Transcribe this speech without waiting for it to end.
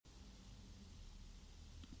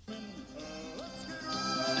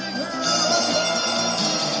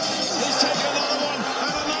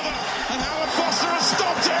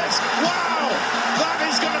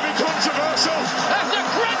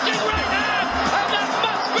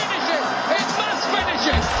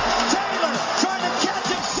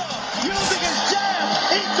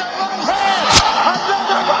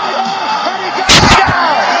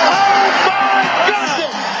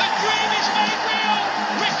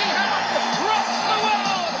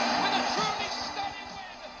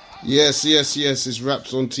Yes. It's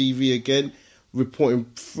Raps on TV again, reporting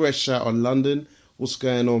fresh out of London. What's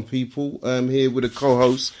going on, people? I'm here with a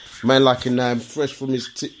co-host, man like a nine, fresh from his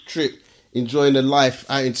trip, enjoying the life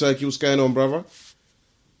out in Turkey. What's going on, brother?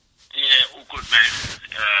 Yeah, all good, man.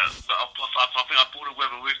 But I think I brought the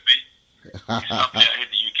weather with me. It's lovely out here in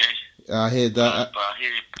the UK. I hear that. But I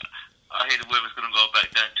hear the weather's going to go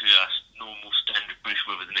back down to normal standard British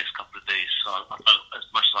weather the next couple of days. So I done as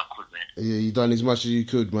much as I could, man. Yeah, you done as much as you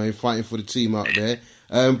could, man. Fighting for the team out there.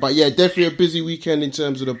 But yeah, definitely a busy weekend in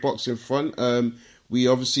terms of the boxing front. We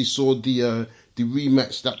obviously saw the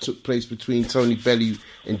rematch that took place between Tony Bellew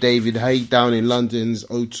and David Haye down in London's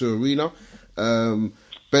O2 Arena.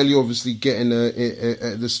 Bellew obviously getting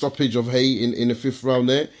the stoppage of Haye in the fifth round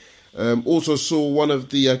there. Also saw one of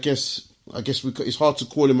the, I guess it's hard to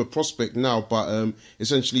call him a prospect now, but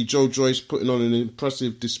essentially Joe Joyce putting on an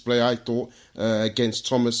impressive display, I thought, against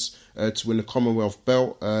Thomas to win the Commonwealth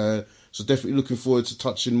belt. So definitely looking forward to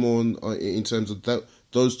touching more on, in terms of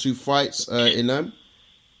those two fights in them.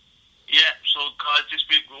 Yeah, so guys, this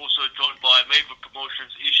week we're also joined by Maven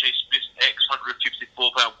Promotions, Ishe Smith's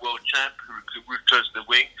ex-154-pound world champ who returns to the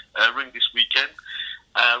ring this weekend.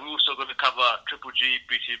 We're also going to cover Triple G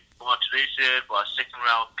beating Martinez by a second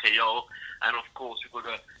round KO, and of course we've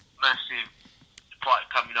got a massive fight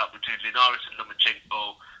coming up between Linares and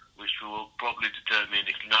Lomachenko, which will probably determine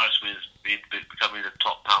if Linares wins, becoming the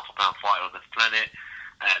top pound-for-pound fighter on the planet.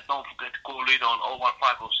 Don't forget to call in on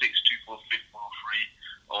 01506 245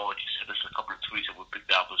 or just send us a couple of tweets and we'll pick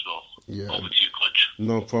that up as well. Yeah. Over to you, Coach.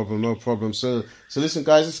 No problem. So listen,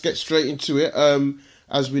 guys, let's get straight into it.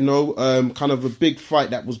 As we know, kind of a big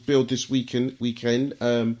fight that was billed this weekend.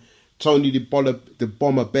 Tony the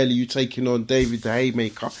Bomber Bellew taking on David the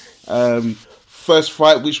Haymaker. First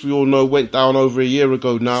fight, which we all know went down over a year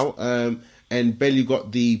ago now, and Bellew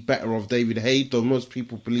got the better of David Haye, though most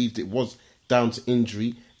people believed it was down to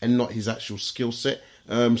injury and not his actual skill set.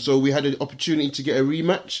 So we had an opportunity to get a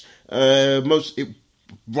rematch. It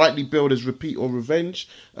rightly billed as repeat or revenge.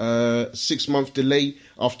 6-month delay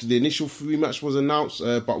after the initial rematch was announced,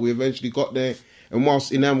 but we eventually got there. And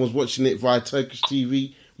whilst Inam was watching it via Turkish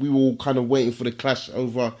TV, we were all kind of waiting for the clash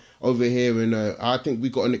over here, and I think we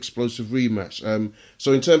got an explosive rematch.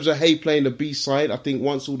 So in terms of Haye playing the B side, I think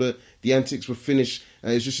once all the antics were finished,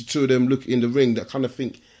 it's just the two of them look in the ring that kind of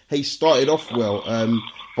think Haye started off well.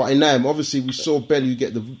 But Inam, obviously we saw Bellew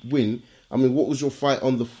get the win. I mean, what was your thoughts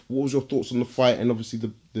on the fight and obviously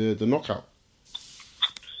the knockout?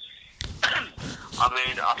 I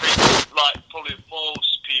mean, I think like probably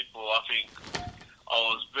most people, I think I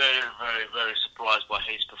was very, very, very surprised by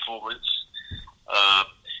Haye's performance.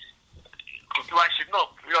 Actually,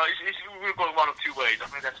 not, we're going one of two ways. I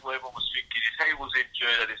mean, that's what everyone was thinking. If Haye was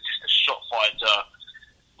injured and it's just a shot fighter,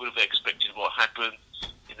 would have expected what happened.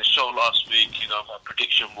 In the show last week, my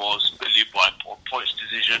prediction was Bellew by points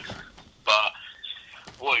decision, but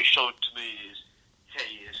what it showed to me is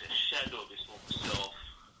Haye is a shadow of his former self.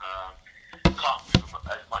 Can't move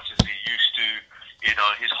as much as he used to.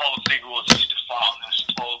 His whole thing was he used to fight on his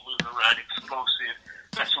toe, moving around, explosive.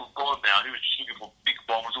 That's all gone now. He was shooting for big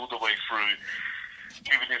bombs all the way through,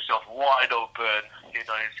 giving himself wide open. He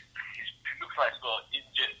looks like he's got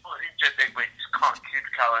injured leg, but he just can't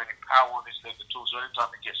carry any power on his leg at all. So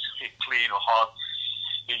anytime he gets hit clean or hard,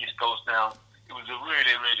 he just goes down. It was a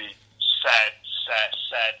really, really sad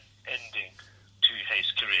ending to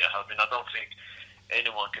Haye's career. I mean, I don't think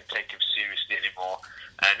anyone can take him seriously anymore.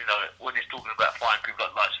 And when he's talking about fighting people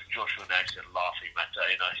like Joshua now, he's a laughing matter.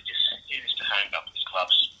 He needs to hang up his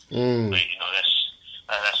gloves. But,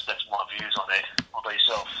 that's my views on it. What about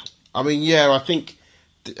yourself? I mean, yeah, I think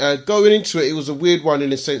going into it was a weird one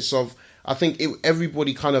in the sense of I think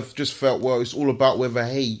everybody kind of just felt, well, it's all about whether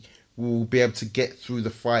Haye will be able to get through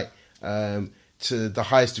the fight to the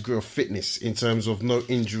highest degree of fitness in terms of no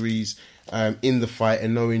injuries in the fight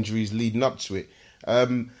and no injuries leading up to it.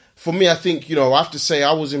 For me, I think, I have to say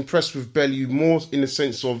I was impressed with Bellew more in the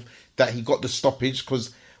sense of that he got the stoppage,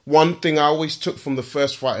 because one thing I always took from the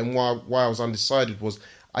first fight and why I was undecided was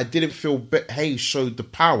I didn't feel Haye showed the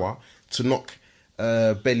power to knock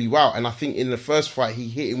Bellew out. And I think in the first fight he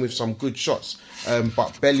hit him with some good shots,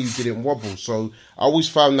 but Bellew didn't wobble. So I always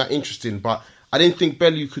found that interesting, but I didn't think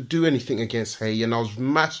Bellew could do anything against Haye, and I was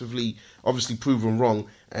massively, obviously proven wrong,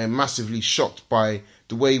 and massively shocked by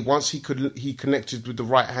the way once he connected with the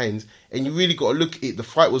right hand. And you really got to look at it. The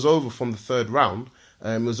fight was over from the third round.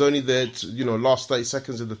 It was only the last 30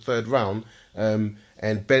 seconds of the third round, and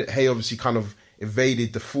Haye obviously kind of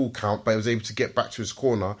evaded the full count, but he was able to get back to his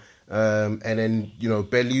corner. And then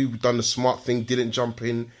Bellew done the smart thing, didn't jump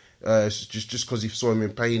in just because he saw him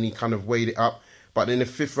in pain. He kind of weighed it up. but then the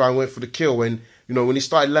 5th round went for the kill. And, when he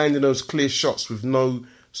started landing those clear shots with no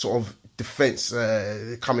sort of defence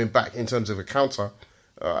coming back in terms of a counter,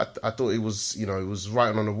 I thought it was, it was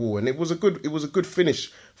right on the wall. And it was a good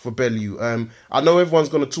finish for Bellew. I know everyone's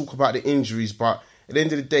going to talk about the injuries, but at the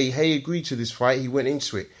end of the day, Haye agreed to this fight. He went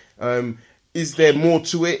into it. Is there more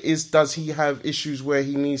to it? Does he have issues where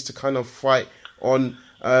he needs to kind of fight on?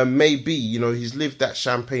 Maybe, he's lived that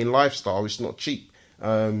champagne lifestyle. It's not cheap.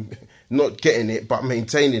 Not getting it, but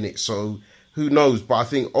maintaining it. So who knows? But I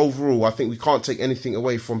think overall, we can't take anything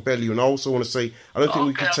away from Bellew. And I also want to say, I don't think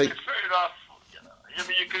we can take. Fair enough. I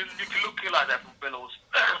mean, you can look at it like that from Bellew's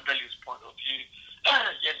point of view.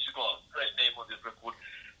 Yes, he's got a great name on his record,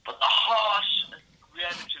 but the harsh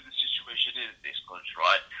reality of the situation is this, coach,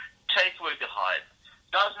 right? Take away the hype.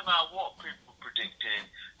 Doesn't matter what people predicted.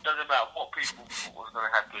 Doesn't matter what people thought was going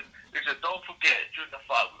to happen. Listen, don't forget, during the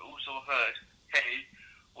fight, we also heard Haye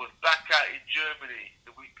was back out in Germany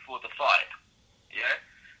the week before the fight. Yeah?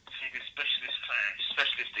 Seeing a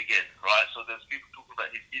specialist again, right? So there's people talking about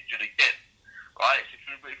he's injured again, right? So if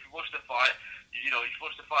you watch the fight, if you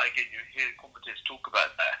watch the fight again, you hear commentators talk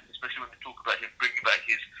about that, especially when they talk about him bringing back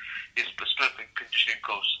his strength and conditioning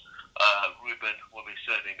coach, Ruben, what his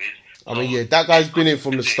surname is. I mean, that guy's been in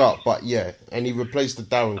from the start, but and he replaced the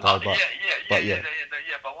Darren guy. But But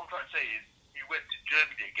what I'm trying to say is, he went to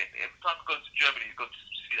Germany again. Every time he goes to Germany, he's got to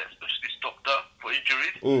see that specialist doctor for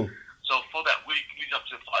injuries. So for that week leading up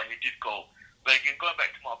to the fight, he did go. But again, going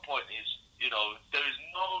back to my point is, there is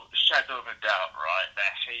no shadow of a doubt, right,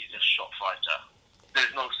 that Haye is a shot fighter.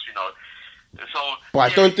 There's no, So,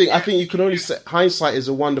 but I think you can only say hindsight is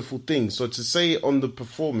a wonderful thing. So to say on the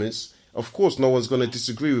performance, of course, no one's going to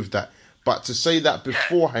disagree with that. But to say that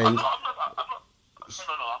beforehand, I'm not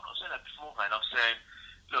saying that beforehand. I'm saying,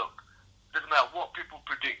 look, doesn't matter what people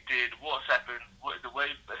predicted, what's happened, the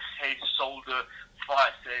way Haye sold the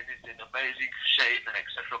fight, saying it's in amazing shape and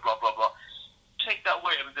etc. Blah blah blah. Take that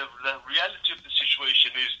away. I mean, the reality of the situation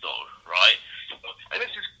is, though, right? And this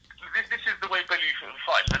is the way Bellew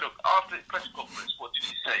fights. Now, look, after the press conference, what did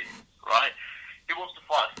he say? Right? He wants to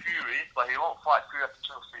fight Fury, but he won't fight Fury after 2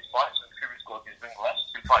 or 3 fights. And Fury's got his ring rust.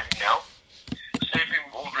 He's fighting now. Same thing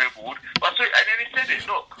with Andre Ward. And then he said it.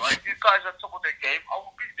 Look, right? These guys are top of their game. I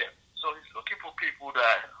will beat them. So he's looking for people that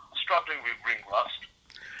are struggling with ring rust,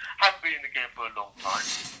 haven't been in the game for a long time.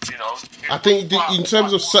 I think in terms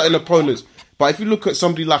of certain opponents. But if you look at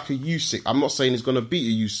somebody like a Usyk, I'm not saying he's going to beat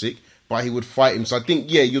a Usyk, but he would fight him. So I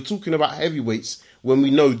think, you're talking about heavyweights when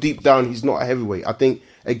we know deep down he's not a heavyweight. I think,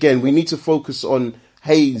 again, we need to focus on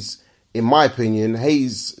Haye's, in my opinion,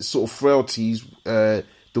 Haye's sort of frailties, the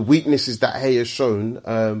weaknesses that Haye has shown,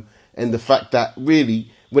 and the fact that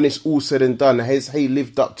really, when it's all said and done, has Haye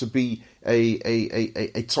lived up to be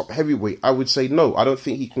a top heavyweight? I would say no. I don't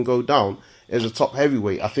think he can go down as a top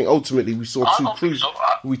heavyweight. I think ultimately we saw two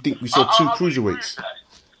cruiserweights.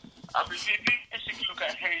 I mean, if you basically look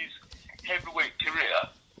at Haye's heavyweight career,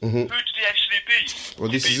 who did he actually beat? Well,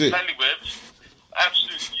 this is it. Bellew,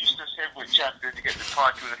 absolutely useless heavyweight champion to get the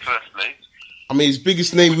title in the first place. I mean, his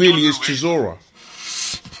biggest name really is Chisora.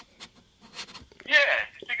 Yeah,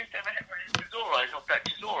 his biggest ever heavyweight is Chisora. He's not that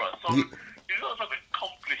Chisora. So he's not an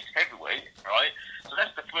accomplished heavyweight, right? So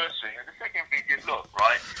that's the first thing. And the second thing is, look,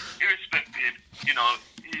 right, irrespective, he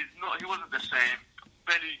wasn't the same.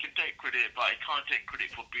 Bellew, you can take credit, but he can't take credit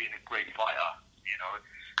for being a great fighter.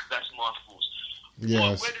 That's my fault.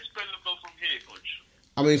 Yes. Where does Bellew go from here, coach?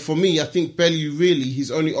 I mean, for me, I think Bellew really,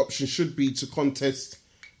 his only option should be to contest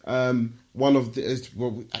one of the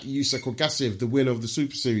Usyk or Gassiev, the winner of the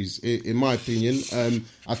Super Series. In my opinion,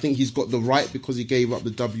 I think he's got the right because he gave up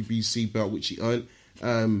the WBC belt, which he earned.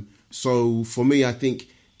 So for me, I think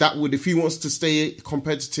that would, if he wants to stay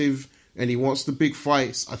competitive and he wants the big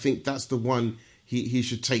fights, I think that's the one he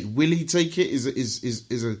should take. Will he take it? Is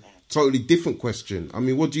a totally different question. I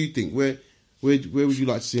mean, what do you think? Where would you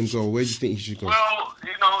like to see him go? Where do you think he should go? Well,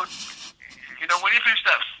 when he finished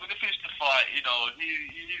the fight, he's going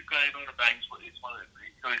on about he's a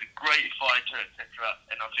great fighter, etc.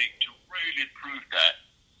 And I think to really prove that,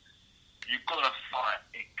 you've got to fight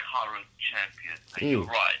a current champion. And you're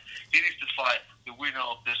right. He needs to fight the winner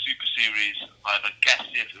of the Super Series, either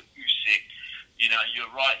Gassiev or Usyk. You're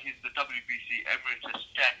right. He's the WBC Emeritus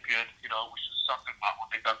champion. Which is something like what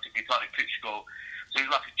they've done to Vitaly Klitschko. So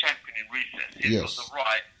he's like a champion in recess. He's got the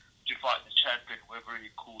right to fight the champion wherever he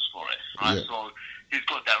calls for it. Right. Yeah. So he's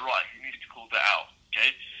got that right. He needs to call that out.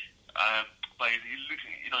 Okay. But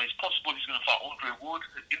it's possible he's going to fight Andre Ward.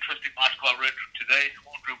 Interesting article I read today.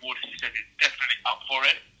 Andre Ward, he said he's definitely up for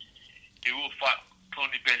it. He will fight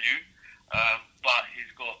Tony Bellew, but he's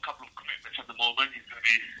got a couple of commitments at the moment. He's going to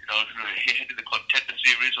be, heading the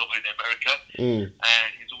Series over in America, and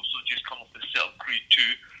he's also just come off the set of Creed 2.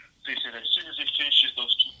 So he said as soon as he finishes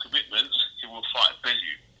those 2 commitments, he will fight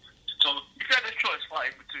Bellew. So if you had a choice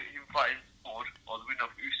fighting between him fighting Ford or the winner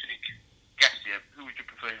of Usyk, Gassiev, who would you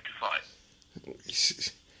prefer him to fight?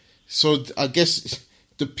 So I guess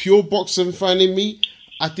the pure boxing fan in me,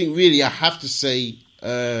 I think really I have to say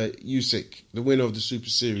Usyk, the winner of the Super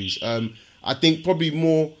Series. I think probably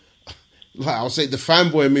more, like I'll say the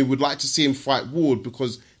fanboy in me would like to see him fight Ward,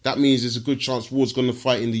 because that means there's a good chance Ward's going to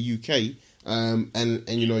fight in the UK. And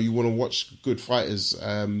you know, you want to watch good fighters.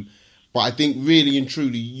 But I think really and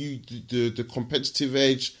truly, the competitive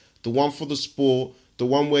edge, the one for the sport, the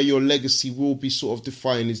one where your legacy will be sort of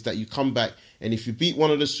defined, is that you come back, and if you beat one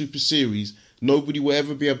of the Super Series, nobody will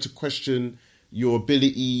ever be able to question your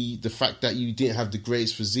ability, the fact that you didn't have the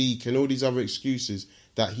greatest physique, and all these other excuses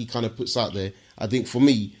that he kind of puts out there. I think for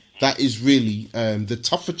me, that is really the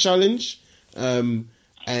tougher challenge.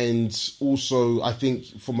 And also, I think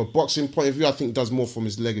from a boxing point of view, I think it does more from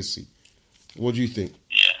his legacy. What do you think?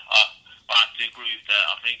 Yeah, I have to agree with that.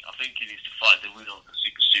 I think he needs to fight the winner of the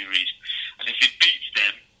Super Series, and if he beats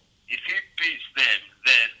them,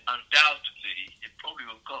 then undoubtedly he probably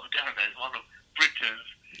will go down as one of Britain's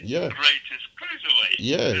greatest cruiserweights.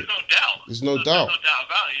 Yeah, there's no doubt. There's no doubt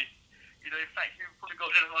about it. You know, in fact, he will probably go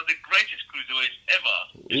down as one of the greatest cruiserweights ever.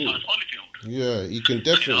 Besides Holyfield. Yeah, he can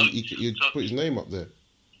definitely he put his name up there.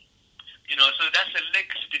 You know, so that's a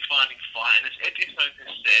legacy-defining fight, and as Eddie Hearn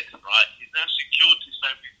has said, right, he's now secured his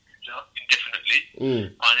family future indefinitely,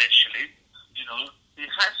 financially. You know, he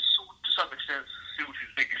has to some extent sealed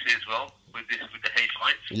his legacy as well with the Haye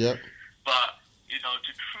fight. Yeah. But you know,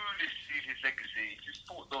 to truly seal his legacy, if he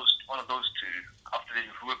fought one of those 2 after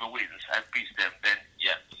whoever wins and beats them, then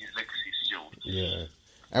yeah, his legacy is sealed. Yeah.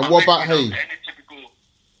 And what about Haye? Any typical.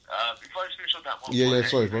 Before I finish on that one,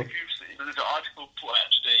 sorry, bro. There's an article put out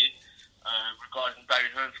today regarding Barry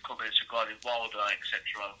Hearn's comments regarding Wilder,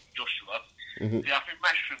 etc., Joshua. Yeah, I think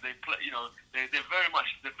Matchroom, they play, you know, they're very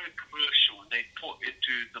commercial, and they put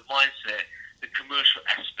into the mindset the commercial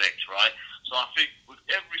aspect, right? So I think with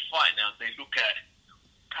every fight now, they look at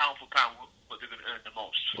pound for pound what they're going to earn the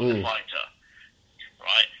most for the fighter,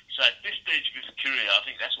 right? So at this stage of his career, I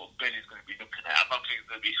think that's what Bellew's going to be looking at. I don't think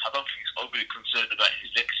he's overly concerned about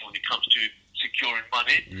his legacy when it comes to securing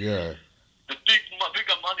money. Yeah. The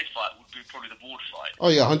bigger money fight would be probably the Ward fight.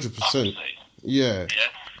 Oh yeah, 100%. Yeah.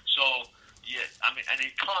 Yeah. So yeah, I mean, and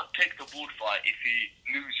he can't take the Ward fight if he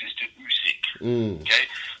loses to Usyk. Okay.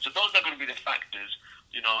 So those are going to be the factors.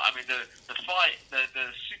 You know, I mean, the fight, the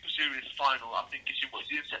Super Series final, I think is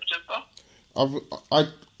in September.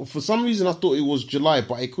 For some reason I thought it was July,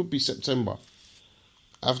 but it could be September.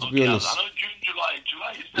 I have to be honest. I know June, July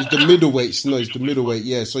is it's the middleweights. No, it's the middleweight.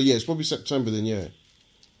 Yeah. So yeah, it's probably September then. Yeah.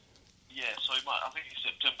 Yeah. So I think it's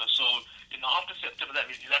September. So you know, after September,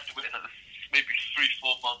 that means you'll have to wait another maybe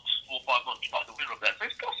 3-4 months, 4-5 months to find the winner of that. So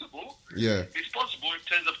it's possible. Yeah. It's possible in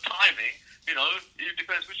terms of timing. You know, it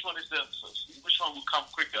depends which one will come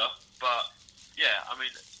quicker. But yeah, I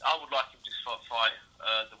mean, I would like him to fight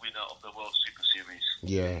the winner of the World Super Series.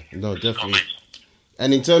 Yeah, no, definitely.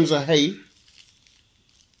 And in terms of Haye,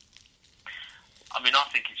 I mean, I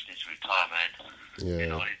think he needs to retire, man. Yeah. You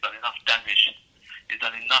know, he's done enough damage. He's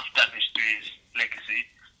done enough damage to his legacy.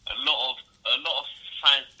 A lot of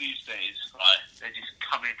fans these days, right? They just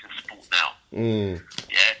come into sport now. Yeah,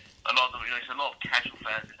 a lot of them. You know, it's a lot of casual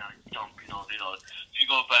fans that now jump. You know, if you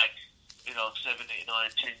go back, 7, 8, 9,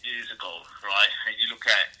 10 years ago, right, and you look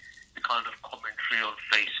at the kind of commentary on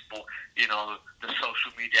Facebook, you know, the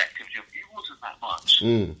social media activity of it wasn't that much,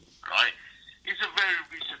 right? It's a very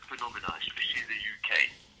recent phenomenon, especially in the UK,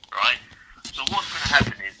 right? So what's going to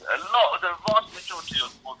happen is the vast majority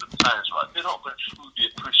of the fans, right, they're not going to truly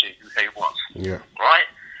appreciate who Haye was, right?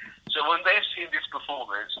 So when they've seen this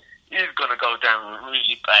performance, he's going to go down with a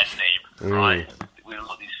really bad name, right, with a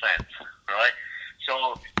lot of these fans, right?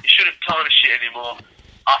 So he shouldn't tarnish it anymore.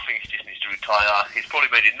 I think he just needs to retire. He's probably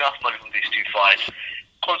made enough money from these 2 fights.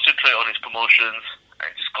 Concentrate on his promotions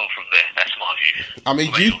and just go from there. That's my view. I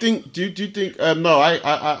mean, do you think? No,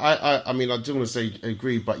 I mean, I do want to say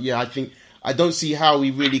agree, but yeah, I don't see how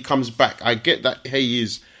he really comes back. I get that Haye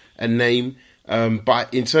is a name,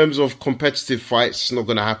 but in terms of competitive fights, it's not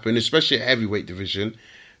going to happen, especially at heavyweight division.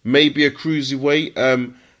 Maybe a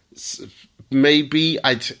cruiserweight. Maybe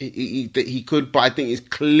he could, but I think it's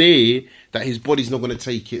clear that his body's not going to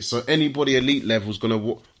take it. So anybody elite level is going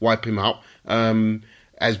to wipe him out,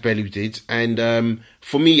 as Bellew did. And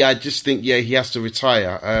for me, I just think, he has to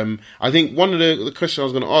retire. I think one of the questions I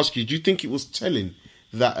was going to ask you, do you think it was telling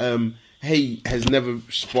that Haye has never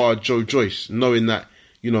sparred Joe Joyce, knowing that,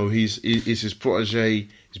 he's his protege.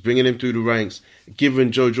 He's bringing him through the ranks.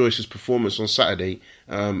 Given Joe Joyce's performance on Saturday,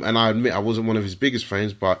 and I admit I wasn't one of his biggest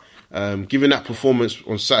fans, but given that performance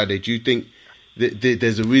on Saturday, do you think that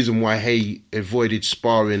there's a reason why Haye avoided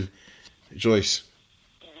sparring Joyce?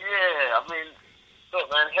 Yeah, I mean, look,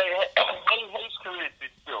 man, Haye's career has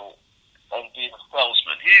been built on being a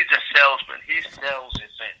salesman. He's a salesman. He sells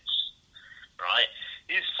events, right?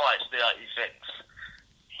 His fights, they are events.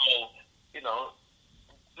 So,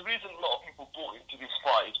 the reason a lot of people bought into this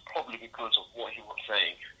fight is probably because of what he was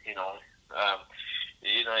saying. He's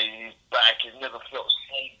back. He's never felt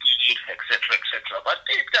so good, etc., etc. But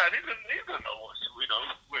deep down, he doesn't know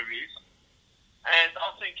where he is. And I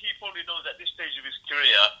think he probably knows at this stage of his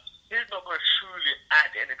career, he's not going to truly add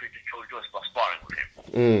anything to Joe Joyce by sparring with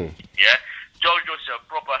him. Yeah, Joe Joyce is a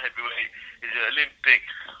proper heavyweight. He's an Olympic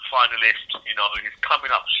finalist. He's coming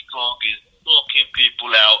up strong. He's knocking people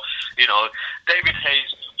out. David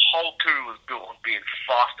Haye's whole career was built on being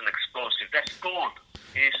fast and explosive. That's gone.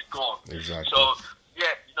 It's gone. Exactly. So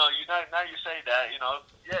yeah, now you say that. He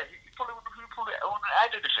probably wouldn't want to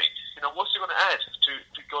add anything. What's he going to add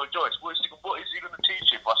to Joe Joyce? What is he going to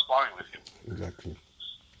teach him by sparring with him? Exactly.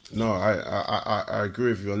 No, I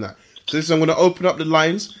agree with you on that. So listen, I'm going to open up the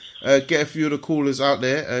lines, get a few of the callers out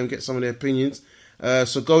there and get some of their opinions.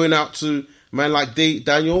 So going out to a man like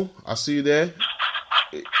Daniel, I see you there.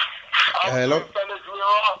 Hello.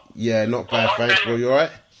 Yeah, not bad, thanks, bro. You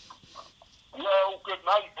alright? Yeah, all good,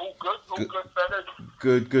 mate. All good, fellas.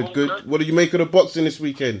 Good. What do you make of the boxing this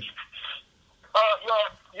weekend?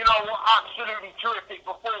 Absolutely terrific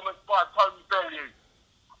performance by Tony Bellew.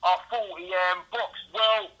 I thought he boxed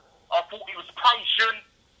well. I thought he was patient.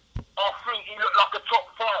 I think he looked like a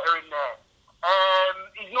top fighter in there.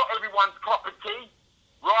 He's not everyone's cup of tea,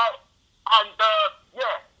 right? And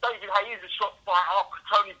David Haye is a shot fighter.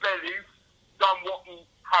 Tony Bellew done what he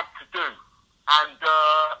had to do, and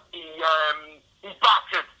he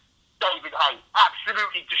battered David Haye,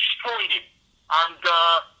 absolutely destroyed him. And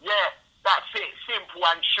that's it, simple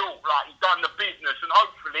and short. Like, he's done the business, and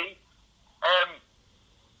hopefully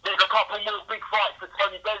there's a couple more big fights for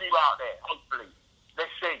Tony Bellew out there. Hopefully,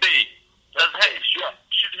 let's see. Should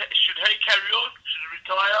Haye carry on? Should he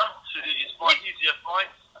retire? Should his fight easier fight?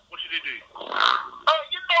 What should he do?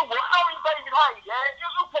 You know what? Knowing David Haye,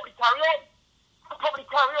 he'll probably carry on.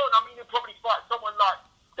 I mean, he'll probably fight someone like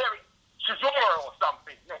Derek Chisora or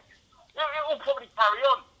something next. He'll probably carry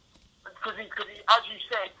on because he, as you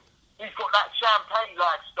said, he's got that champagne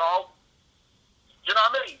lifestyle. Do you know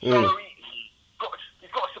what I mean? So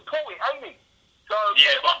he's got to support it, ain't he? So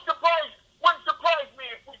it wouldn't surprise me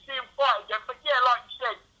if we see him fight again. But yeah, like you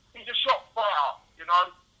said, he's a shot fighter.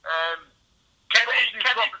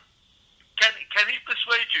 Can he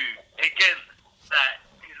persuade you again that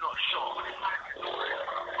he's not shot?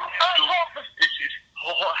 This is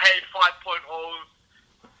Haye 5.0.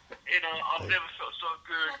 I've never felt so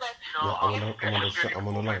good. I'm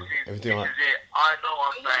on the line. Everything this is it. I know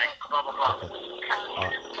I'm back. Blah blah blah.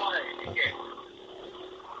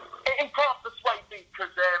 He can't persuade me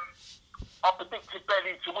because I predicted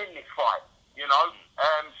Bellew to win this fight.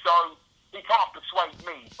 So he can't persuade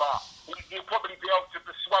me, but he'll probably be able to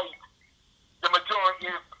persuade the majority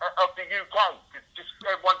of the UK.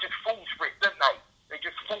 Everyone just falls for it, don't they? They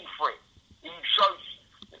just fall for it. He shows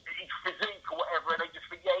his physique or whatever, and they just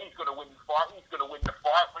think, he's going to win the fight. He's going to win the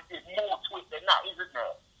fight. But there's more to it than that, isn't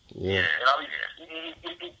there? Yeah.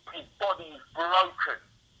 His body is broken.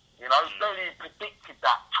 Bellew predicted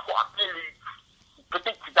that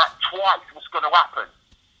twice. What's going to happen?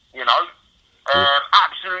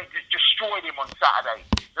 Absolutely just destroyed him on Saturday.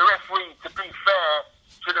 The referee, to be fair,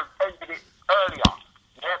 should have ended it earlier.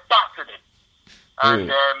 Battered him.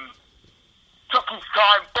 And took his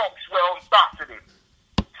time, boxed well, and battered him.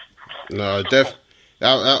 No, it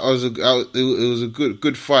was a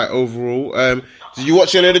good fight overall. Did you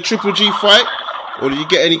watch any of the Triple G fight, or did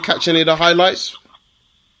you catch any of the highlights?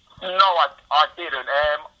 No, I didn't.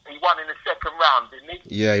 He won in the second round, didn't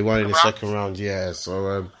he? Yeah, he won in the second round. Yeah,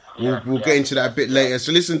 so we'll get into that a bit later.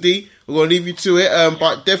 So listen, D, we're gonna leave you to it.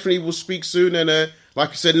 But definitely we'll speak soon. And like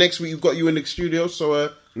I said, next week we've got you in the studio.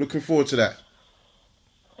 So looking forward to that.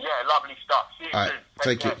 Yeah, lovely stuff. See you soon.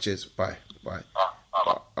 Take care. Cheers. Bye.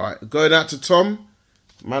 All right, going out to Tom.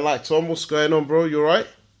 Man like Tom, what's going on, bro? You alright?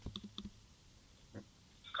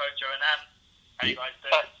 Coach and Ann, how you guys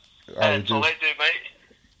doing? How you doing, mate?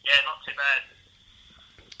 Yeah, not too bad.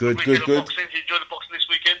 Good. Boxing. Did you enjoy the boxing this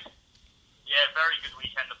weekend? Yeah, very good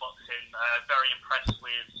weekend of boxing. Very impressed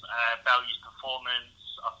with Bellew's performance.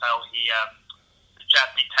 I felt he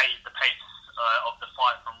dictated the pace of the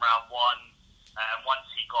fight from round one. Once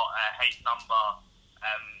he got Haye's number,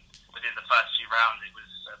 within the first few rounds, it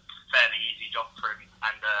was a fairly easy job for him.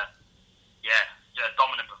 And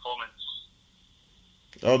dominant performance.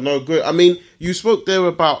 Oh no, good. I mean, you spoke there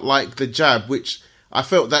about like the jab, which I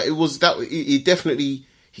felt that it was that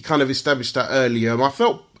he kind of established that earlier. I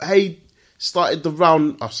felt Haye started the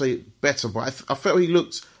round, I'll say it better, but I felt he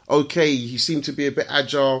looked okay. He seemed to be a bit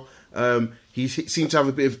agile. He seemed to have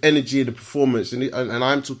a bit of energy in the performance, and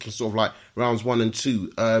I'm talking sort of like rounds 1 and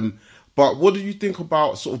 2. But what did you think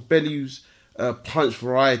about sort of Bellew's punch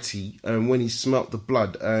variety when he smelt the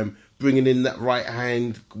blood, bringing in that right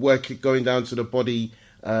hand, going down to the body,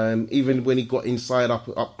 even when he got inside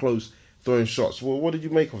up close, throwing shots? Well, what did you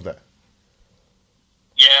make of that?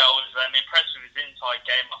 Yeah, I was impressed with his inside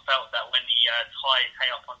game. I felt that when he tied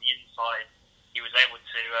Haye up on the inside, he was able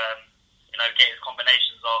to get his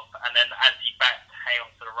combinations off, and then as he backed Haye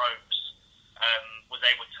onto the ropes, was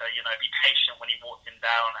able to be patient when he walked him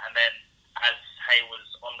down, and then as Haye was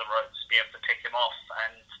on the ropes, be able to pick him off.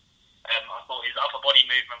 And I thought his upper body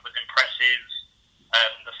movement was impressive.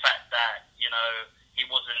 The fact that he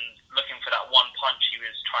wasn't looking for that one punch, he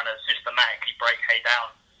was trying to systematically break Haye down,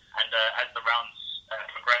 and as the rounds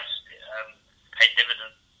progressed, it paid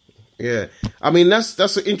dividends. Yeah, I mean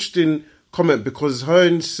that's an interesting comment, because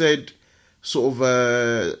Hearn said sort of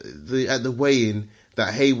at the weigh-in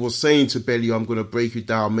that Haye was saying to Bellew, "I'm going to break you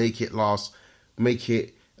down, make it last, make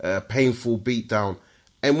it a painful beatdown."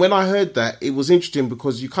 And when I heard that, it was interesting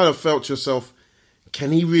because you kind of felt to yourself,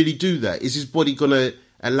 can he really do that? Is his body going to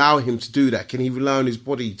allow him to do that? Can he rely on his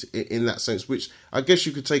body in that sense? Which I guess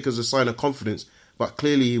you could take as a sign of confidence, but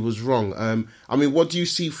clearly he was wrong. I mean, what do you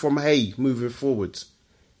see from Haye moving forwards?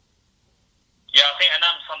 Yeah, I think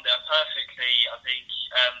Anam summed it up perfectly. I think,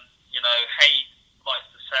 Haye likes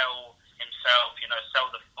to sell himself, sell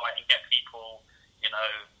the fight and get people,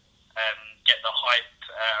 get the hype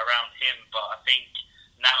around him. But I think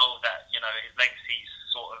now that, his legacy's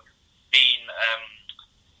sort of been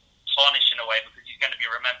tarnished in a way, because he's going to be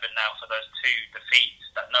remembered now for those 2 defeats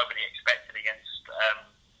that nobody expected against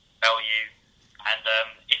Bellew. And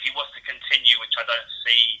if he was to continue, which I don't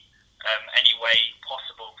see any way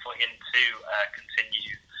possible for him to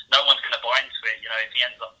continue, no one's going to buy into it. If he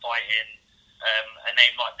ends up fighting a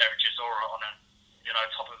name like Derek Chisora on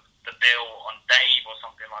top of the bill on Dave or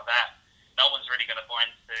something like that, no one's really going to buy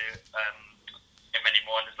into him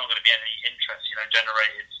anymore, and there's not going to be any interest,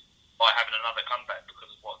 generated by having another comeback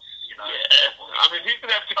because of what's, Yeah, I mean, he's going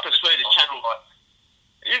to have to persuade a channel like,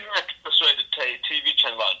 he's going to have to persuade a TV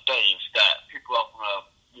channel like Dave that people are going to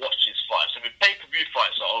watch his fights. I mean, pay-per-view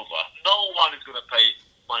fights are over. No one is going to pay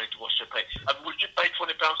money to watch the pay. I mean, would you pay £20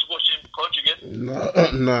 to watch him coach again? No.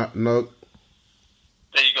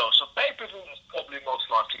 There you go. So pay-per-view is probably most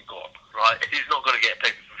likely gone, right? He's not going to get a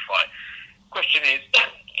pay-per-view fight. Question is,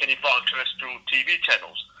 can he fight on terrestrial TV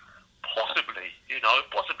channels? Possibly,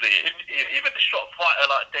 possibly. Even a shot fighter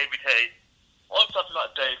like David Haye, or something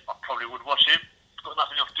like Dave, I probably would watch him. He's got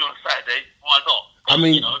nothing else to do on Saturday. Why not? I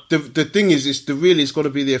mean, the thing is, it's got to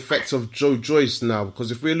be the effects of Joe Joyce now,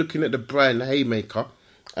 because if we're looking at the brand Haymaker,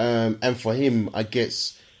 and for him, I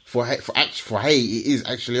guess for Haye, it is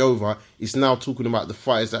actually over. It's now talking about the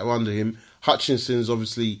fighters that are under him. Hutchinson's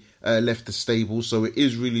obviously left the stable, so it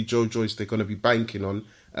is really Joe Joyce they're going to be banking on.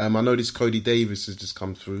 I know this Cody Davis has just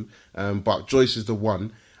come through, but Joyce is the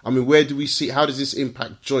one. I mean, where do we see? How does this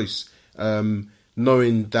impact Joyce,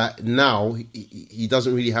 knowing that now he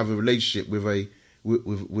doesn't really have a relationship with a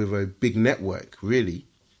big network, really?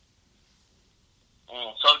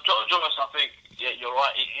 So Joyce, I think, yeah, you're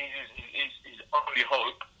right. He's only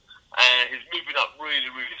hope, and he's moving up really,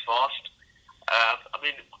 really fast. I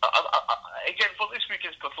mean, again, for this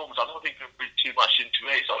weekend's performance, I don't think we'll read too much into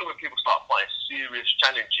it. It's only when people start fighting serious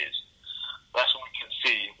challenges that's when we can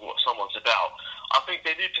see what someone's about. I think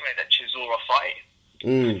they need to make that Chisora fight.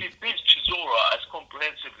 If he beats Chisora as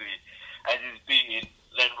comprehensively as he's beating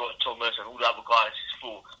Lenroy Thomas and all the other guys he's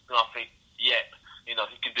fought, then I think, he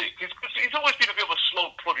can do it. He's always been a bit of a slow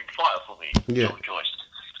plodding fighter for me, Joe Joyce.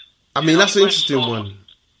 I mean, that's an interesting one.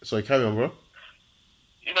 Sorry, carry on, bro.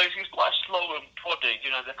 He's quite slow and prodding.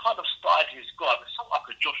 The kind of style he's got, someone like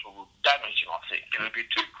a Joshua will damage him, I think. It'll be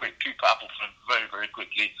too quick, too powerful for him very, very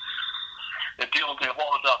quickly. The Deontay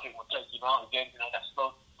Wilder, I think, will take him out again. That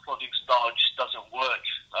slow prodding style just doesn't work.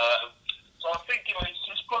 So I think,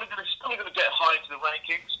 he's probably going to get high into the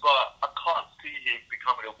rankings, but I can't see him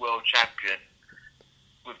becoming a world champion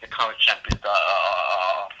with the current champions that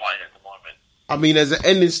are fighting at the moment. I mean, as an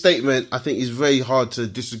ending statement, I think it's very hard to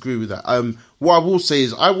disagree with that. What I will say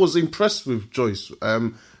is I was impressed with Joyce,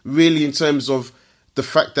 really, in terms of the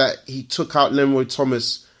fact that he took out Lenroy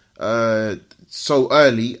Thomas so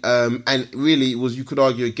early, and really it was, you could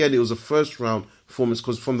argue again, it was a first round performance,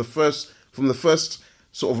 because from the first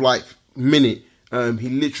sort of like minute, he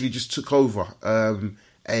literally just took over,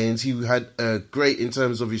 and he had great in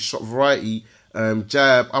terms of his shot variety,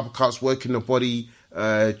 jab, uppercuts, working the body,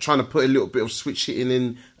 trying to put a little bit of switch hitting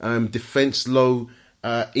in, defense low.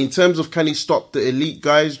 In terms of can he stop the elite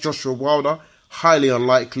guys, Joshua Wilder, highly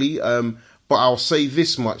unlikely. But I'll say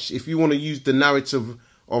this much: if you want to use the narrative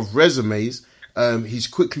of resumes, he's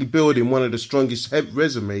quickly building one of the strongest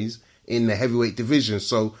resumes in the heavyweight division.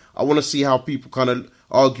 So I want to see how people kind of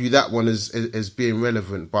argue that one as being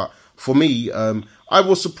relevant. But for me, I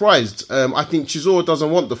was surprised. I think Chisora doesn't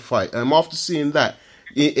want the fight. After seeing that,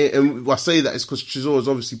 and I say that is because Chisora is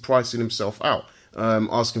obviously pricing himself out,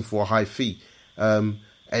 asking for a high fee.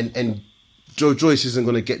 And Joe Joyce isn't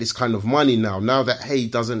going to get this kind of money now. Now that Haye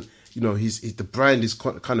doesn't, the brand is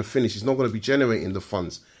kind of finished. He's not going to be generating the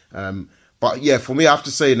funds. But yeah, for me, I have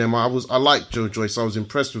to say, I like Joe Joyce. I was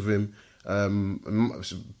impressed with him,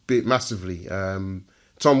 massively.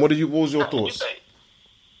 Tom, what was your thoughts?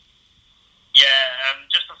 Yeah,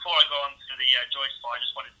 just before I go on to the Joyce fight, I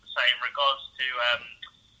just wanted to say in regards to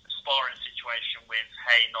the sparring situation with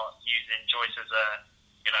Haye not using Joyce as a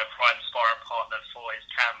prime sparring partner for his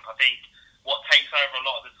camp. I think what takes over a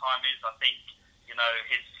lot of the time is,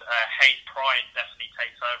 his Haye's pride definitely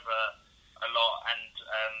takes over a lot, and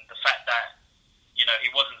the fact that he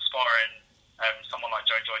wasn't sparring someone like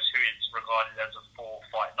Joe Joyce, who is regarded as a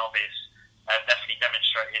 4-fight novice, definitely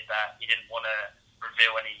demonstrated that he didn't want to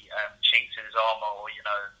reveal any chinks in his armour, or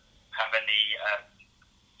have any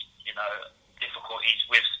difficulties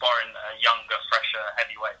with sparring a younger, fresher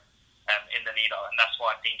heavyweight in the lead up, and that's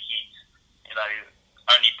why I think he's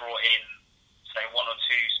only brought in, say, 1 or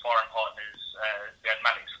 2 sparring partners. We had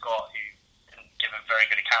Malik Scott, who didn't give a very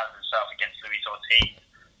good account of himself against Luis Ortiz,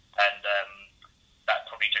 and that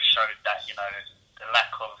probably just showed that the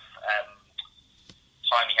lack of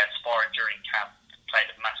time he had sparring during camp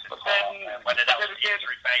played a massive part. Whether that was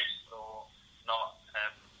injury based or not,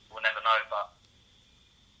 we'll never know. But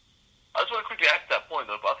I just want to quickly add to that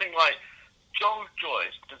point, though. But I think Joe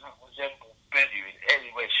Joyce doesn't resemble Bellew in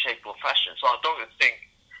any way, shape, or fashion. So I don't think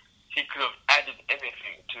he could have added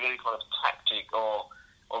anything to any kind of tactic or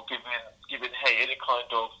given Haye any kind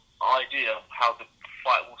of idea of how the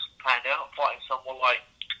fight will pan out. Fighting someone like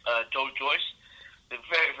Joe Joyce, they're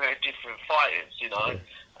very, very different fighters,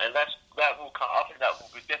 and that will come. I think that will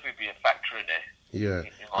definitely be a factor in there. Yeah,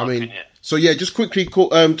 in my opinion. So yeah, just quickly,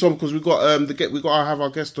 Tom, because we got we got to have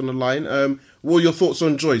our guest on the line. What are your thoughts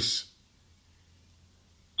on Joyce?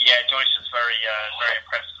 Yeah, Joyce was very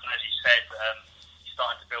impressive, and as you said, he's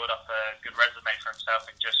starting to build up a good resume for himself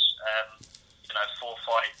in just 4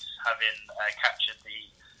 fights, having captured the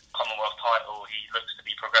Commonwealth title. He looks to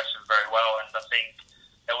be progressing very well, and I think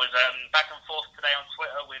there was back and forth today on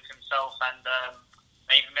Twitter with himself and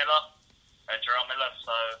Navy Miller, Jarrell Miller.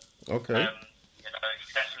 So okay.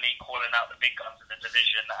 He's definitely calling out the big guns in the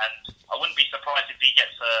division, and I wouldn't be surprised if he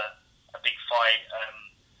gets a big fight.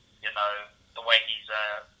 The way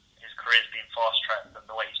his career's been fast-tracked and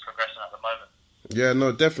the way he's progressing at the moment. Yeah,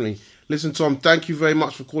 no, definitely. Listen, Tom, thank you very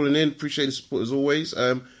much for calling in. Appreciate the support as always.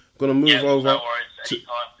 Gonna move over. No worries,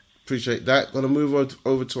 anytime. Appreciate that. Gonna move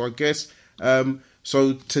over to our guest.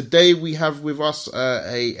 So today we have with us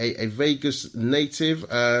a Vegas native.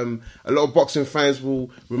 A lot of boxing fans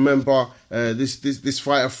will remember this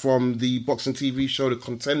fighter from the boxing TV show The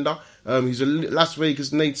Contender. He's a Las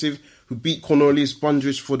Vegas native who beat Cornelius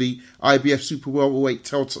Bundrich for the IBF Super Welterweight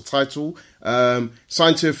title.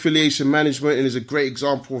 Signed to Affiliation Management and is a great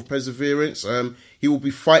example of perseverance. He will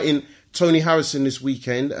be fighting Tony Harrison this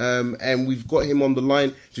weekend, and we've got him on the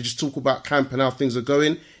line to just talk about camp and how things are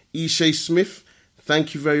going. Ishe Smith,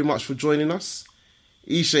 thank you very much for joining us.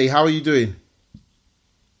 Ishe, how are you doing?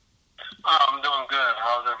 I'm doing good.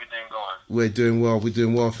 How's everything going? We're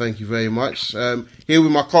doing well, thank you very much. Here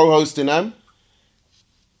with my co-host, Inam.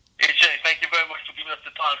 Ishe, thank you very much for giving us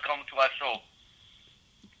the time to come to our show.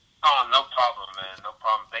 Oh, no problem, man. No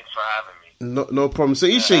problem. Thanks for having me. No problem. So,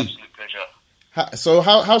 Ishe, absolute pleasure.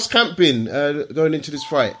 How's camp been going into this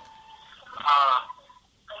fight?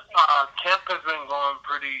 Camp has been going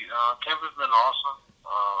pretty. Camp has been awesome.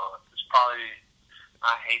 It's probably,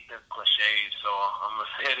 I hate the cliches, so I'm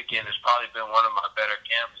gonna say it again. It's probably been one of my better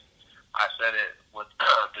camps. I said it with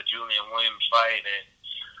the Julian Williams fight, and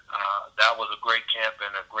that was a great camp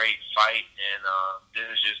and a great fight. And this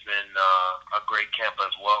has just been a great camp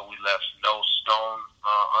as well. We left no stone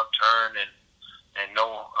unturned, and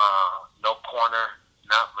no corner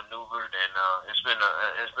not maneuvered, and it's been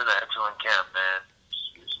an excellent camp, man.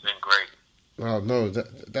 It's been great. Oh, no,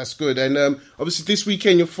 that's good. And obviously this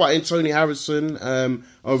weekend you're fighting Tony Harrison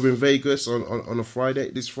over in Vegas on a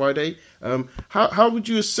Friday. This Friday, how would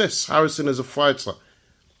you assess Harrison as a fighter?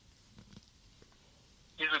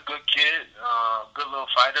 He's a good kid, good little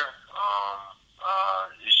fighter.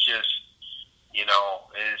 It's just,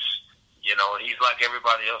 he's like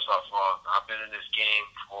everybody else I fought. I've been in this game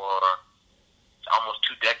for almost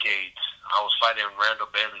 2 decades. I was fighting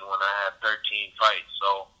Randall Bellew when I had 13 fights.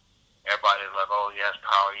 So everybody's like, oh, he has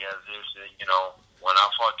power, he has this. And, when I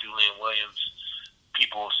fought Julian Williams,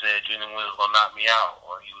 people said Julian Williams was going to knock me out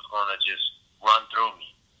or he was going to just run through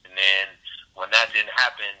me. And then when that didn't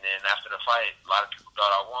happen, then after the fight, a lot of people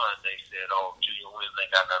thought I won. They said, oh, Julian Williams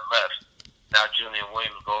ain't got nothing left. Now Julian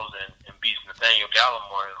Williams goes and beats Nathaniel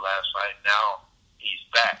Gallimore in his last fight. Now he's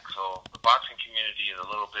back. So the boxing community is a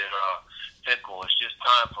little bit fickle. It's just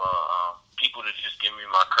time for people to just give me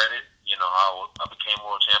my credit. I became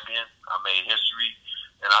world champion. I made history,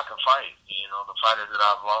 and I can fight. The fighters that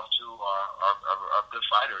I've lost to are good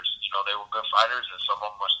fighters. They were good fighters, and some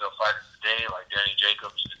of them are still fighters today, like Danny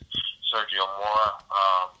Jacobs and Sergio Mora.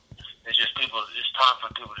 It's just it's time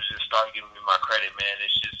for people to just start giving me my credit, man.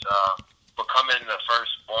 It's just becoming the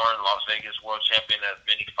first-born Las Vegas world champion as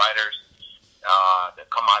many fighters that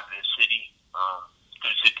come out of this city. To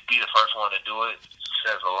be the first one to do it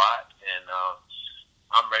says a lot, and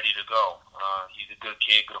I'm ready to go. He's a good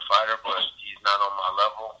kid, good fighter, but he's not on my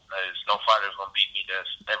level. There's no fighter's going to beat me.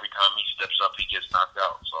 Every time he steps up, he gets knocked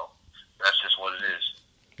out. So that's just what it is.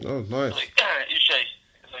 Oh, nice. Ishe,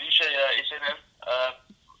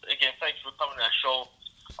 again, thanks for coming on our show.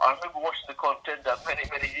 I remember watching the Contender many,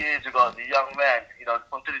 many years ago as a young man. The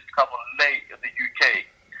Contender used to come on late in the UK.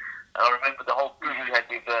 And I remember the whole booth we had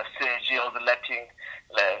with Sergio, the Latino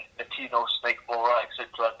Snake Mora,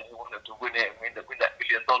 etc. And he wanted to win it and win that $1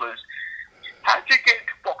 million. How did you get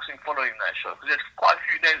into boxing following that show? Because there's quite a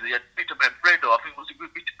few names. You had Peter Manfredo. I think it was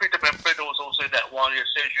Peter Manfredo was also in that one. You had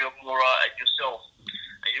Sergio Mora and yourself.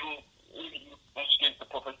 And you managed to get into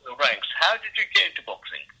the professional ranks. How did you get into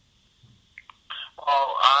boxing?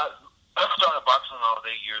 Well, I started boxing when I was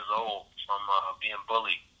 8 years old from being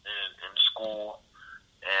bullied in school.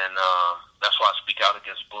 And that's why I speak out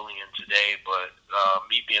against bullying today. But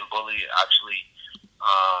me being bullied actually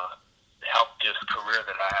helped this career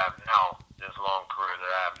that I have now, this long career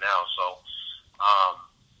that I have now. So,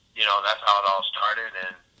 that's how it all started.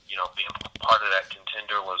 And, being part of that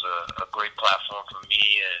Contender was a great platform for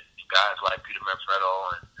me and guys like Peter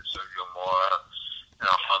Manfredo and Sergio Mora and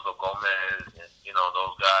Alfonso Gomez and,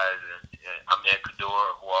 those guys. And Ahmed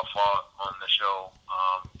Kaddour, who I fought on the show.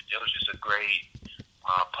 It was just a great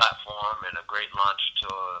platform and a great launch to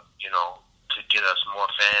get us more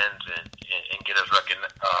fans and get us recognized.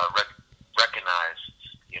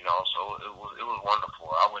 So it was wonderful.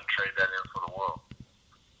 I wouldn't trade that in for the world.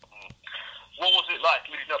 What was it like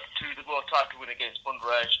leading up to the world title win against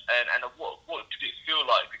Bundraj, and what did it feel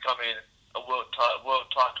like becoming a world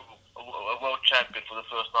champion for the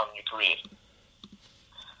first time in your career?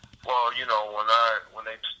 Well, when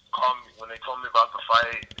they told me about the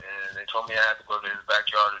fight and they told me I had to go to his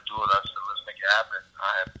backyard to do it, I said, let's make it happen.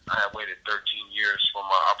 I had waited 13 years for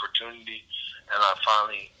my opportunity, and I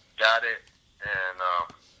finally got it. And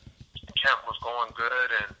camp was going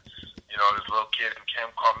good, and this little kid in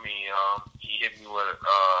camp caught me. He hit me with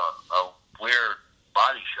a weird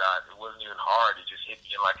body shot. It wasn't even hard. It just hit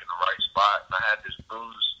me in the right spot, and I had this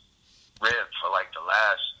bruised rib for the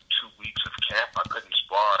last 2 weeks of camp. I couldn't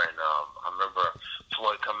spar, and I remember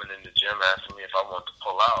Floyd coming in the gym asking me if I wanted to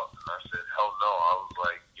pull out, and I said, hell no. I was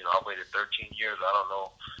like, I waited 13 years. I don't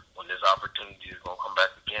know when this opportunity is going to come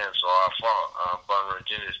back again. So I fought Bundraj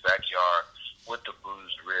in his backyard with the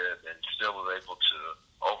bruised rib and still was able to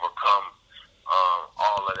overcome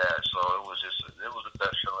all of that. So it was the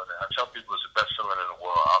best feeling. I tell people it's the best feeling in the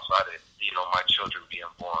world outside of, my children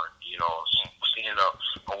being born. Seeing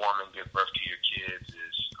a woman give birth to your kids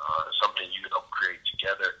is something you help create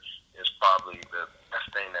together. Is probably the best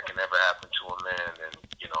thing that can ever happen to a man. And,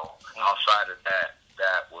 outside of that,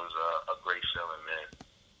 that was a great feeling, man.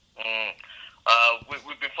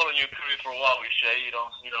 We've been following your career for a while, Ishe. We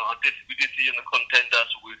did see you in the Contender,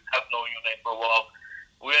 so we have known your name for a while.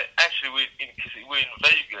 We're in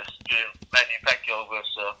Vegas during Manny Pacquiao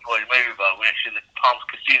versus Floyd Mayweather. We're actually in the Palms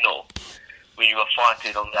Casino when you were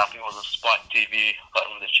fighting on I think it was a Spike TV,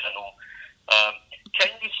 on the channel. Can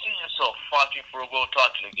you see yourself fighting for a world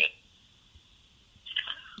title again?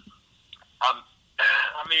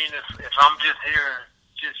 If I'm just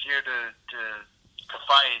here to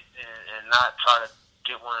fight and not try to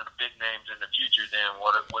get one of the big names in the future, then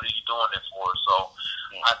what are you doing it for? So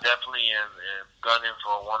I definitely am gunning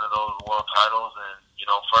for one of those world titles, and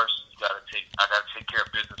first I got to take care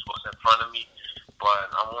of business what's in front of me,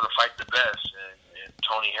 but I want to fight the best, and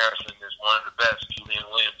Tony Harrison is one of the best, Julian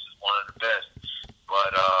Williams is one of the best,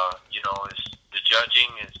 but it's the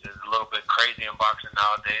judging is a little bit crazy in boxing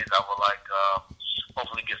nowadays. I would like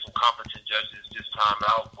hopefully get some competent judges this time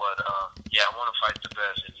out, but I want to fight the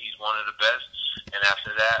best, and he's one of the best. And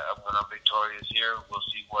after that, when I'm victorious here, we'll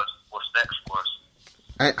see what's next for us.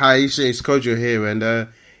 Hi, Ishe, it's Kojo here, and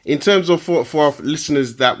in terms of for our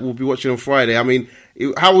listeners that will be watching on Friday, I mean,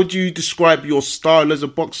 how would you describe your style as a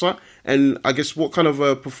boxer? And I guess what kind of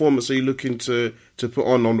a performance are you looking to put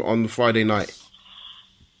on the Friday night?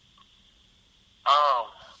 Oh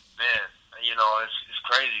man, it's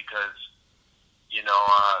crazy because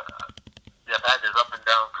I've had this up and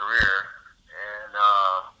down career, and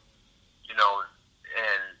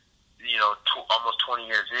almost 20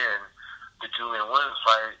 years in, the Julian Williams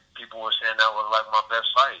fight, people were saying that was like my best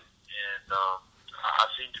fight, and I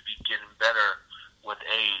seem to be getting better with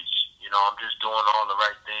age. I'm just doing all the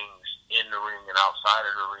right things in the ring and outside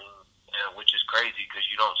of the ring, which is crazy because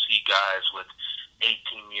you don't see guys with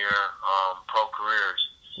 18-year pro careers.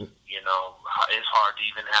 It's hard to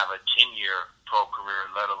even have a 10-year pro career,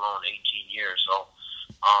 let alone 18 years. So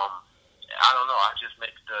I don't know. I just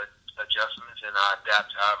make the adjustments and I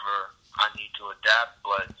adapt however I need to adapt.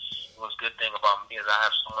 But what's good thing about me is I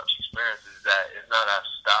have so much experience is that it's not a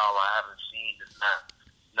style I haven't seen. It's not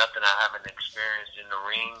nothing I haven't experienced in the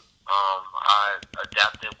ring. I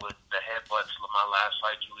adapted with the headbutts for my last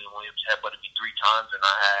fight. Julian Williams headbutted me 3 times, and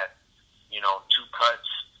I had, 2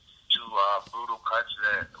 brutal cuts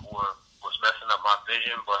that was messing up my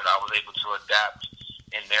vision, but I was able to adapt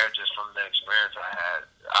in there just from the experience I have.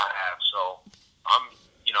 So I'm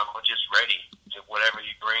just ready. If whatever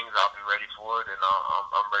he brings, I'll be ready for it, and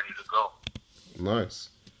I'm ready to go. Nice.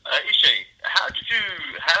 Ishe, how did you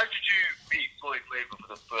meet Floyd Mayweather for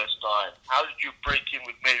the first time? How did you break in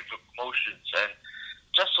with Mayweather Promotions? And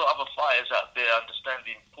just so other fighters out there understand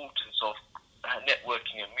the importance of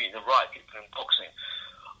networking and meeting the right people in boxing,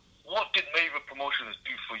 what did Mayweather Promotions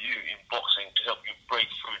do for you in boxing to help you break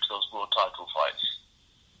through to those world title fights?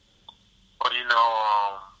 Well,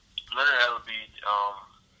 Leonard Ellerbe,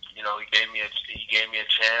 he gave me a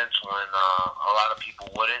chance when a lot of people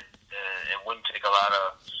wouldn't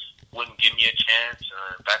give me a chance.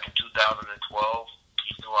 Back in 2012,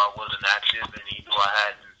 he knew I wasn't active, and he knew I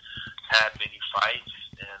hadn't had many fights,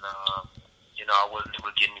 and I wasn't able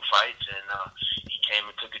to get any fights, and he came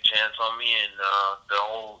and took a chance on me, and the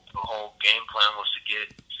whole game plan was to get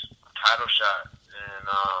a title shot, and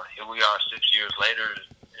here we are 6 years later,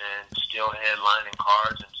 and still headlining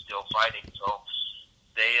cards and still fighting. So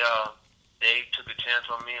they took a chance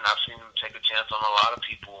on me, and I've seen them take a chance on a lot of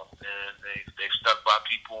people, and they've stuck by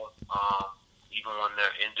people even when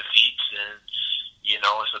they're in defeats, and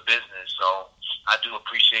it's a business. So I do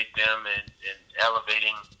appreciate them and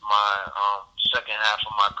elevating my second half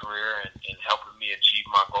of my career and helping me achieve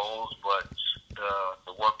my goals, but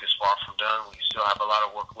the work is far from done. We still have a lot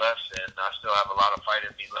of work left, and I still have a lot of fight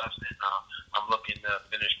in me left, and I'm looking to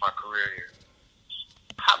finish my career here.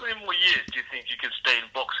 How many more years do you think you can stay in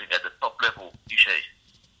boxing at the top level, Ishe?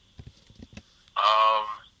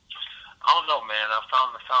 I don't know, man. I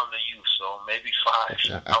found the youth, so maybe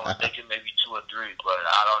 5. I was thinking maybe 2 or 3, but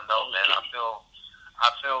I don't know, man. I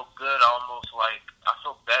feel good, almost like I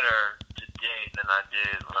feel better today than I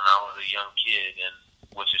did when I was a young kid, and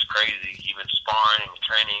which is crazy. Even sparring and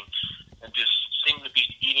training, and just seem to be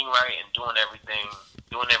eating right and doing everything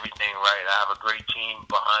right. I have a great team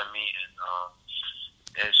behind me, and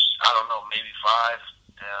I don't know, maybe 5,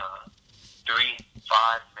 3,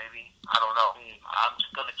 5, maybe. I don't know. I'm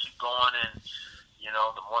just gonna keep going, and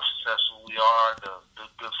the more successful we are, the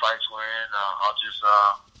good fights we're in. I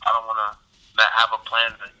don't want to have a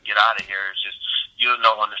plan to get out of here. It's just you don't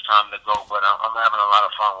know when it's time to go, but I'm having a lot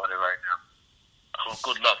of fun with it right now. Well,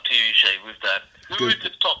 good luck to you, Ishe, with that. Who is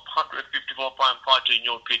the top 154-pound fighter in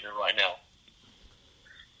your opinion right now?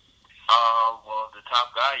 Well, the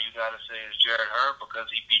top guy you got to say is Jarrett Hurd,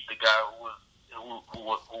 because he beat the guy who was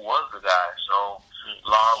the guy. So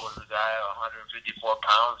Lar was the guy at 154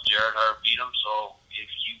 pounds. Jarrett Hurd beat him. So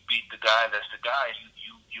if you beat the guy, that's the guy.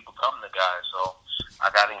 You become the guy. So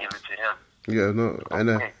I got to give it to him. Yeah, no,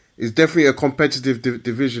 and it's definitely a competitive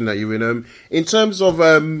division that you're in. In terms of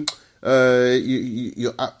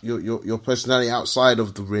your personality outside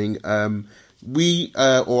of the ring, I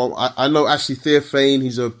know Ashley Theophane.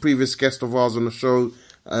 He's a previous guest of ours on the show.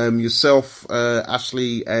 Yourself,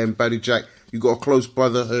 Ashley, and Bellew Jack, you got a close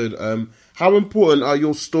brotherhood. how important are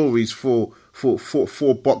your stories for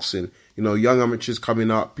boxing? You know, young amateurs coming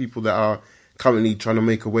up, people that are currently trying to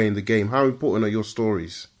make a way in the game. How important are your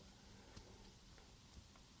stories?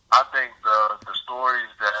 I think the stories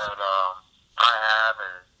that I have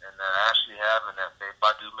and that Ashley have and that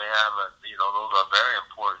Badu may have, those are very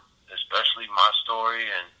important, especially my story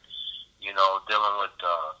and, dealing with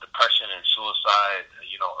depression and suicide,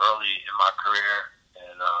 early in my career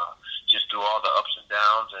and just through all the ups and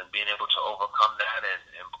downs and being able to overcome that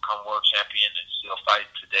and become world champion and still fight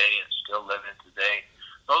today and still living today.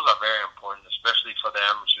 Those are very important, especially for the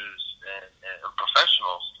amateurs and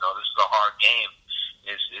professionals. This is a hard game.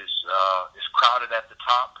 It's crowded at the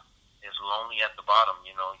top. It's lonely at the bottom.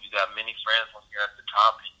 You got many friends when you're at the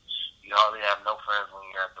top, and you hardly have no friends when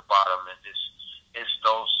you're at the bottom. And it's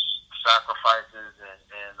those sacrifices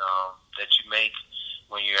and that you make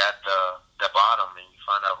when you're at the bottom, and you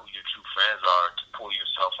find out who your true friends are to pull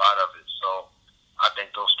yourself out of it. So I think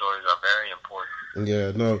those stories are very important.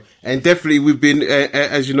 Yeah, no, and definitely we've been,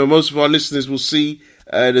 as you know, most of our listeners will see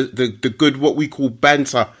the good, what we call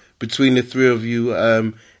banter between the three of you,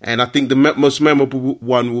 and I think the most memorable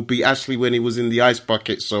one will be Ashley when he was in the ice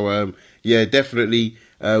bucket. So yeah, definitely,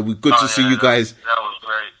 we're good to see you guys. That was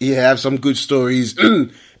great. Yeah, have some good stories.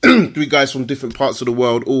 Three guys from different parts of the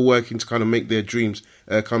world, all working to kind of make their dreams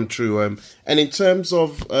come true. And in terms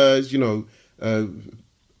of,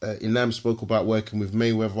 Inam spoke about working with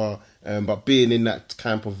Mayweather, but being in that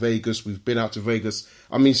camp of Vegas, we've been out to Vegas.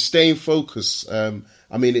 I mean, staying focused.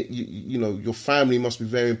 Your family must be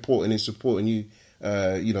very important in supporting you,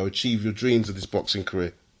 achieve your dreams of this boxing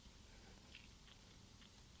career.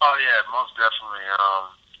 Oh yeah, most definitely.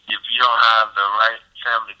 If you don't have the right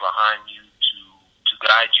family behind you to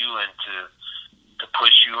guide you and to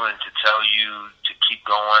push you and to tell you to keep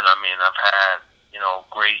going, I mean, I've had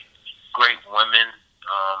great women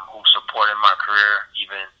who supported my career,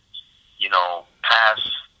 even past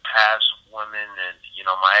women, and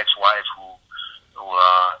my ex-wife who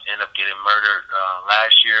ended up getting murdered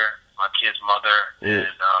last year. My kid's mother and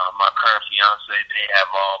my current fiance, they have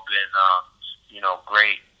all been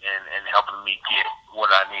great in helping me get what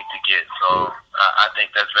I need to get. So I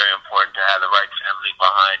think that's very important to have the right family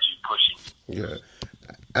behind you pushing you. Yeah.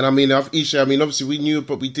 And I mean, Ishe, obviously we knew,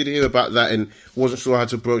 but we did hear about that and wasn't sure how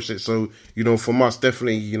to approach it. So, from us,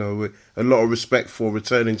 definitely, a lot of respect for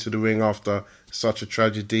returning to the ring after such a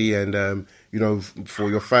tragedy, and, for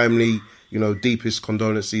your family, deepest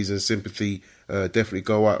condolences and sympathy. Definitely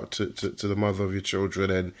go out to the mother of your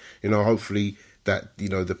children, and, hopefully that,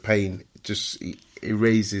 the pain just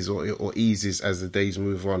erases or eases as the days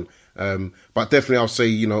move on. But definitely I'll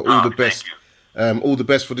say, all the best. All the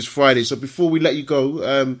best for this Friday. So before we let you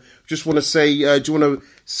go, just want to say, do you want to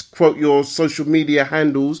quote your social media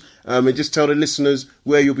handles and just tell the listeners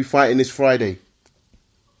where you'll be fighting this Friday?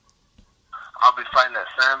 I'll be fighting at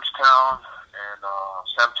Sam's Town and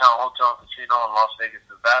Sam's Town Hotel and Casino in Las Vegas,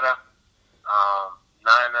 Nevada.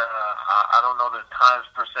 I don't know the times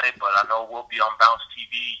per se, but I know we'll be on Bounce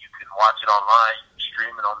TV. You can watch it online,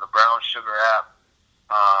 stream it on the Brown Sugar app.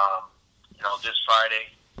 This Friday,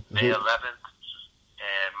 May 11th.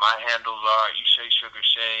 And my handles are Ishe Sugar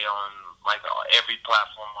Shay on every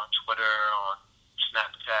platform, on Twitter, on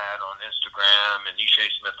Snapchat, on Instagram, and Ishe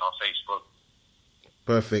Smith on Facebook.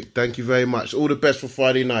 Perfect. Thank you very much. All the best for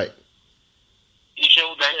Friday night. Ishe,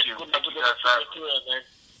 thank you. Good luck with the rest of your career, man.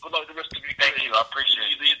 Good luck with the rest of your career. Thank you. I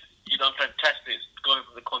appreciate it. You've done fantastic. Going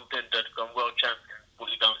from the contender to become world champion. What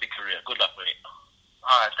you've done with your career. Good luck with it.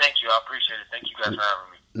 All right. Thank you. I appreciate it. Thank you guys for having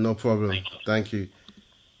me. No problem. Thank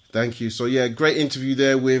you. So, yeah, great interview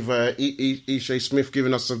there with Ishe Smith,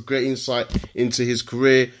 giving us some great insight into his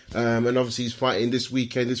career. And obviously he's fighting this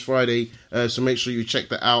weekend, this Friday. So make sure you check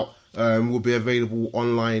that out. Will be available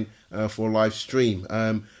online for a live stream.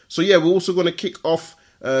 So, yeah, we're also going to kick off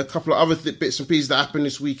a couple of other bits and pieces that happened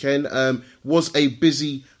this weekend. Was a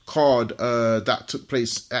busy card that took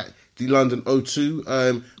place at the London O2.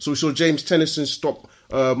 So we saw James Tennyson stop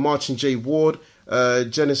Martin J. Ward.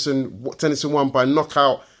 Tennyson won by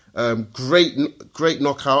knockout. Great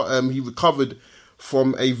knockout. He recovered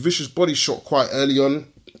from a vicious body shot quite early on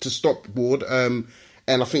to stop Ward. And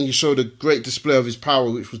I think he showed a great display of his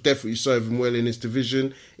power, which was definitely serving well in his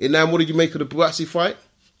division. Inam, what did you make of the Buatsi fight?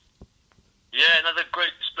 Yeah, another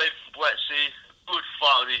great display for Buatsi. Good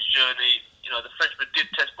fight on his journey. The Frenchman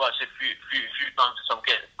did test Buatsi a few times to some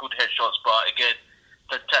get good headshots, but again,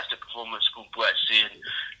 fantastic performance from Buatsi, and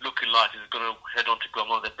looking like he's going to head on to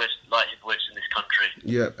become one of the best light heavyweights in this country.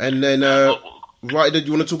 Yeah, and then Ryder,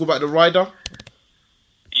 do you want to talk about the Ryder?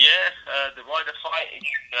 Yeah, the Ryder fight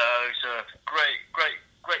is a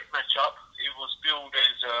great matchup. It was billed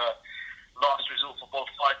as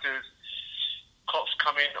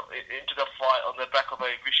into the fight on the back of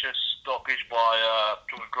a vicious stoppage by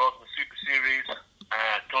John Gross in the Super Series,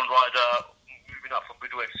 and John Ryder moving up from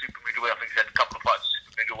middleweight to super middleweight. I think he's had a couple of fights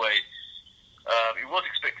super middleweight. He was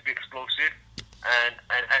expected to be explosive, and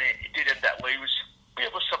it did end that way. It was a bit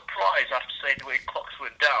of a surprise, I have to say, the way Cox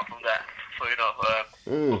went down from that,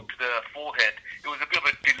 hook to the forehead. It was a bit of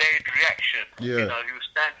a delayed reaction. Yeah. He was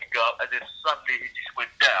standing up, and then suddenly he just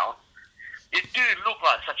went down. It didn't look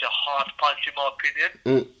like such a hard punch, in my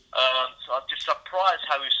opinion. So I'm just surprised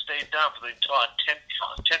how he stayed down for the entire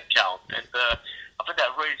 10 count. And I think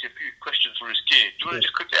that raised a few questions for his kid. Do you want to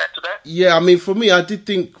just quickly add to that? Yeah, I mean, for me, I did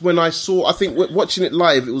think when I think watching it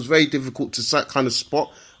live, it was very difficult to kind of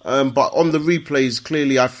spot. But on the replays,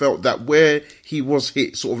 clearly I felt that where he was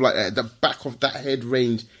hit, sort of like at the back of that head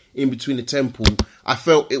range in between the temple, I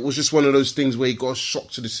felt it was just one of those things where he got a shock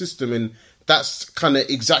to the system, and that's kind of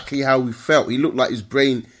exactly how he felt. He looked like his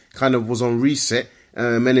brain kind of was on reset,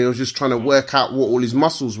 and he was just trying to work out what all his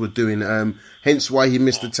muscles were doing, hence why he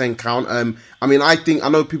missed the 10 count. I mean, I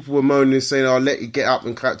know people were moaning and saying, let it get up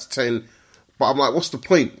and cut to 10, but I'm like, what's the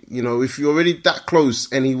point? If you're already that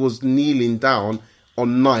close and he was kneeling down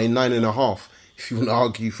on 9.5, if you want to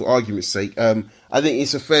argue for argument's sake, I think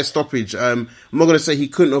it's a fair stoppage. I'm not going to say he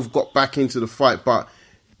couldn't have got back into the fight, but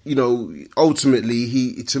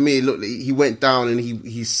ultimately, to me, it looked like he went down and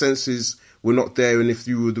his senses were not there. And if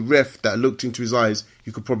you were the ref that looked into his eyes,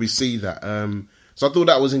 you could probably see that. So I thought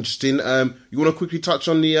that was interesting. You want to quickly touch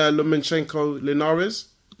on the Lomachenko Linares?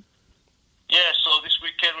 Yeah, so this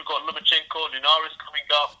weekend we've got Lomachenko Linares coming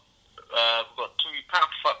up. We've got two pound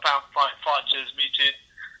fighters meeting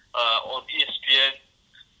on ESPN,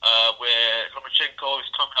 where Lomachenko is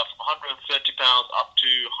coming up from 130 pounds up to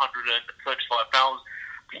 135 pounds.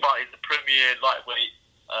 Fighting the premier lightweight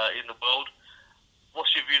in the world.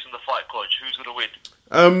 What's your views on the fight, coach? Who's going to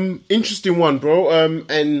win? Interesting one, bro.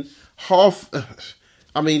 And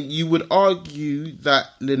I mean, you would argue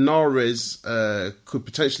that Linares could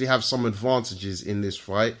potentially have some advantages in this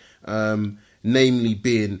fight, namely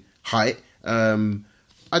being height.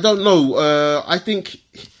 I don't know. I think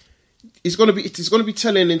it's going to be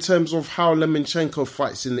telling in terms of how Lomachenko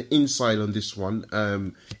fights in the inside on this one,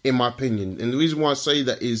 in my opinion. And the reason why I say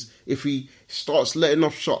that is if he starts letting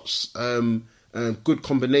off shots, good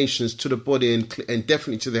combinations to the body and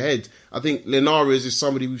definitely to the head, I think Linares is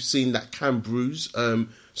somebody we've seen that can bruise.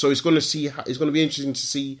 So it's going to be interesting to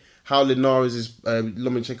see how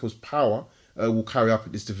Lomachenko's power will carry up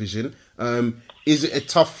at this division. Is it a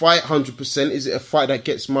tough fight? 100%. Is it a fight that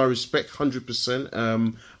gets my respect?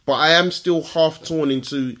 100%. But I am still half torn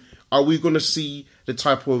into, are we going to see the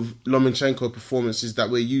type of Lomachenko performances that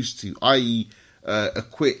we're used to, i.e.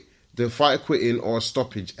 the fight quitting or a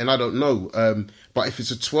stoppage? And I don't know. But if it's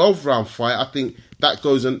a 12-round fight, I think that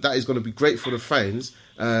is going to be great for the fans.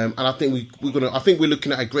 And I think we're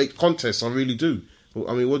looking at a great contest. I really do.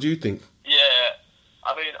 I mean, what do you think? Yeah,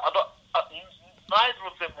 I mean, neither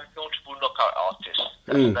of them are notable knockout artists.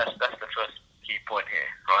 That's the first key point here,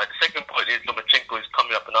 right? The second point is Lomachenko is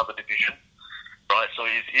coming up another division, right? So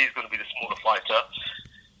he's going to be the smaller fighter.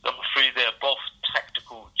 Number three, they're both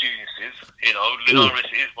tactical geniuses.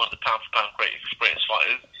 Linares is one of the pound-for-pound greatest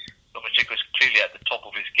fighters. Lomachenko is clearly at the top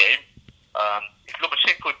of his game. If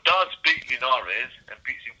Lomachenko does beat Linares and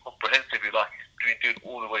beats him comprehensively like he's been doing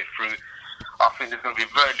all the way through, I think there's going to be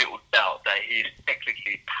very little doubt that he is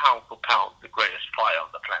technically pound for pound the greatest fighter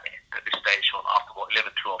on the planet at this stage after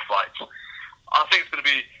 11, 12 fights. I think it's going to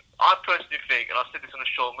be, I personally think, and I said this on the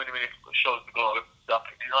show many shows ago, that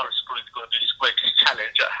Linares is probably going to do his greatest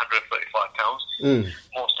challenge at 135 pounds,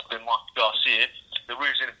 more so than Mark Garcia. The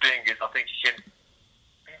reason being is I think he can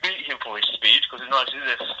beat him for his speed, because Linares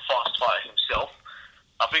is a fast fighter himself.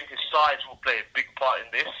 I think his size will play a big part in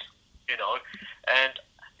this, and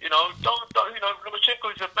Lomachenko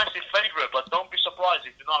is a massive favourite, but don't be surprised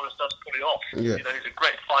if Linares does pull it off. Yeah. He's a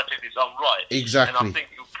great fighter in his own right. Exactly. And I think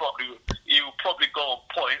he will probably go on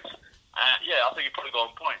points. I think he'll probably go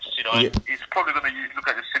on points. He's probably going to look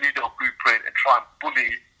at the Salido blueprint and try and bully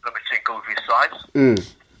Lomachenko with his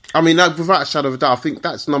size. I mean, without a shadow of a doubt, I think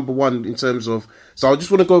that's number one in terms of... So I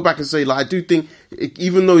just want to go back and say, I do think,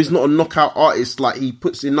 even though he's not a knockout artist, he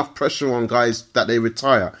puts enough pressure on guys that they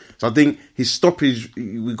retire. So I think his stoppage,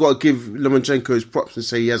 we've got to give Lomachenko his props and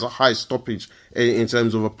say he has a high stoppage in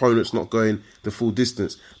terms of opponents not going the full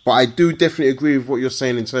distance. But I do definitely agree with what you're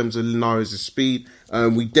saying in terms of Linares' speed.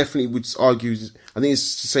 We definitely would argue, I think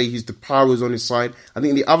it's to say the power is on his side. I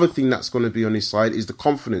think the other thing that's going to be on his side is the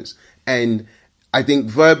confidence. And I think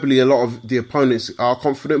verbally a lot of the opponents are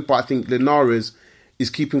confident, but I think Linares is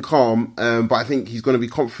keeping calm, but I think he's going to be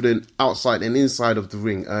confident outside and inside of the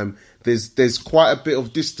ring. there's quite a bit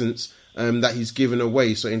of distance that he's given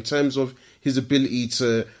away. So in terms of his ability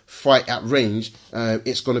to fight at range,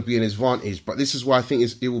 it's going to be an advantage. But this is why I think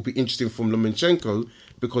it will be interesting from Lomachenko,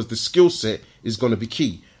 because the skill set is going to be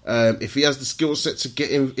key. If he has the skill set to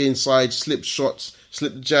get inside, slip shots,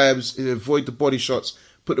 slip the jabs, avoid the body shots,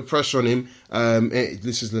 put the pressure on him,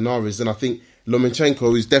 this is Linares, then I think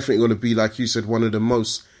Lomachenko is definitely going to be, like you said, one of the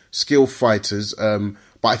most skilled fighters.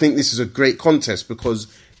 But I think this is a great contest because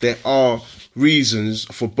there are reasons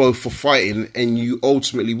for both for fighting, and you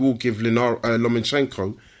ultimately will give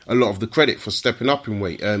Lomachenko a lot of the credit for stepping up in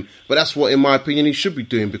weight. But that's what, in my opinion, he should be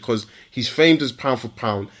doing, because he's famed as pound for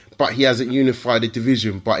pound, but he hasn't unified the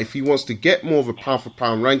division. But if he wants to get more of a pound for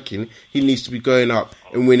pound ranking, he needs to be going up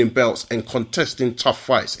and winning belts and contesting tough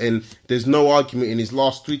fights. And there's no argument, in his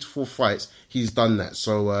last 3 to 4 fights, he's done that.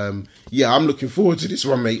 So, yeah, I'm looking forward to this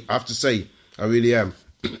one, mate. I have to say, I really am.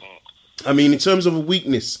 I mean, in terms of a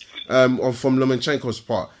weakness from Lomachenko's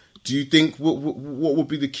part, do you think, what would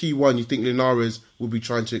be the key one you think Linares will be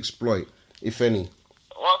trying to exploit, if any?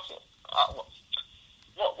 Well,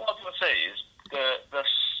 what I'm going to say is the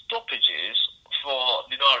stoppages for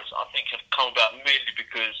Linares, I think, have come about mainly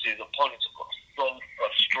because his opponents have got so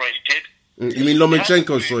frustrated. You mean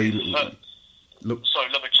Lomachenko? Sorry,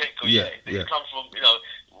 Lomachenko. Yeah. They come from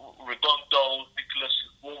Redondo, Nicholas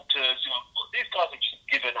Walters. These guys have just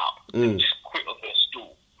given up. They've just quit on their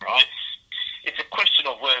stool, right? It's a question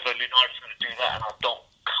of whether Linares is going to do that, and I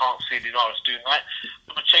can't see Linares doing that.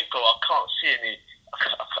 Lomachenko, I can't see any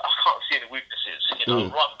weaknesses. Right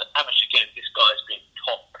from the amateur game, this guy's been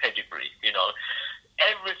top pedigree.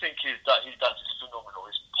 Everything he does is phenomenal.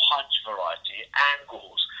 His punch variety,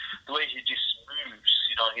 angles, the way he just moves,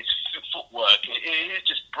 his footwork, it is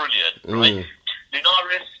just brilliant, right?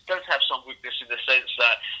 Linares does have some weakness in the sense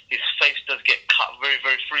that his face does get cut very,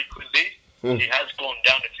 very frequently. He has gone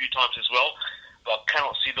down a few times as well, but I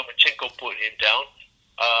cannot see Lomachenko putting him down.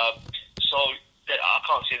 So I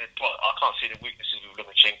can't see any weaknesses with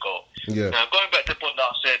Lomachenko. Yeah. Now, going back to the point that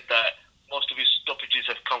I said that most of his stoppages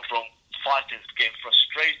have come from fighters getting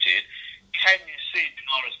frustrated, can you see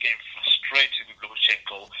Linares getting frustrated with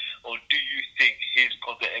Lomachenko, or do you think he's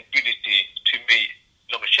got the ability to meet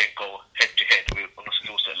Lomachenko head-to-head on a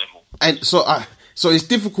skill set level? And so it's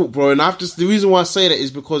difficult, bro. And the reason why I say that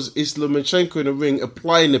is because it's Lomachenko in the ring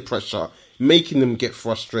applying the pressure, making them get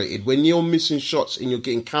frustrated. When you're missing shots and you're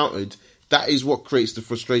getting countered, that is what creates the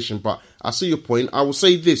frustration. But I see your point. I will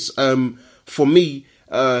say this. For me,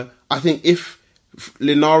 I think if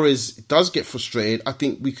Linares does get frustrated, I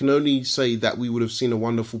think we can only say that we would have seen a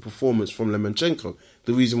wonderful performance from Lomachenko.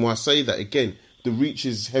 The reason why I say that, again, the reach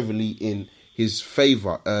is heavily in his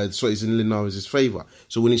favour, so it's in Linares' favour.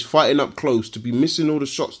 So when he's fighting up close, to be missing all the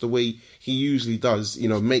shots the way he usually does,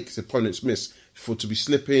 makes opponents miss, to be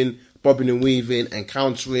slipping, bobbing and weaving and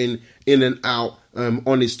countering in and out,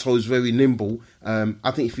 on his toes, very nimble.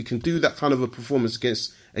 I think if he can do that kind of a performance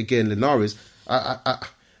against, again, Linares,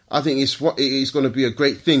 I think it's going to be a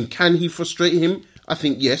great thing. Can he frustrate him? I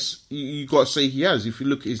think yes. You got to say he has. If you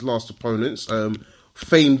look at his last opponents,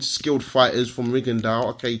 famed skilled fighters from Rigondeaux.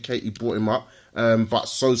 Okay, Katie brought him up, but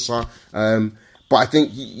Sosa. But I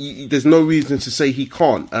think there's no reason to say he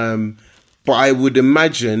can't. But I would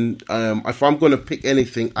imagine, if I'm going to pick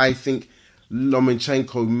anything, I think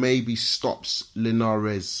Lomachenko maybe stops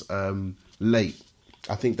Linares late.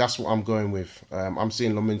 I think that's what I'm going with. I'm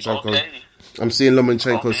seeing Lomachenko. Okay. I'm seeing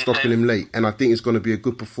Lomachenko stopping him late, and I think it's going to be a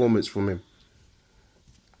good performance from him.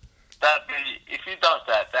 If he does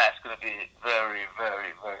that, that's going to be very,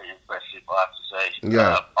 very, very impressive, I have to say.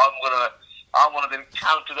 Yeah. I'm going to then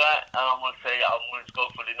counter that, and I'm going to say I'm going to go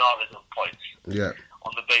for Linares on points. Yeah.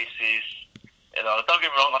 On the basis, don't get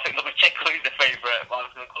me wrong, I think Lomachenko is the favourite, but I'm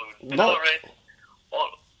going to go with Linares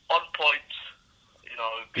on points,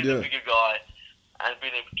 being a bigger guy, and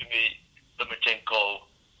being able to meet Lomachenko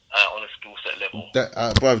on a skill set level.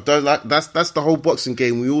 That's the whole boxing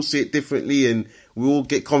game. We all see it differently, and we all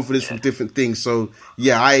get confidence from different things. So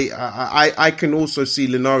yeah, I can also see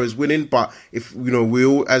Linares winning, but if we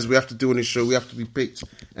all, as we have to do on this show, we have to be picked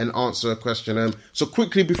and answer a question. So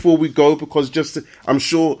quickly before we go, because I'm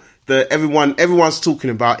sure that everyone's talking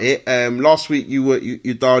about it. Last week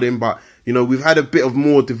you dialed in, but we've had a bit of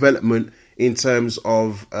more development in terms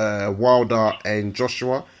of Wilder and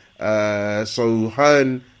Joshua. So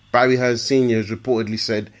Barry Hearn Sr. has reportedly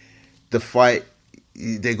said the fight,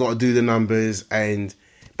 they got to do the numbers,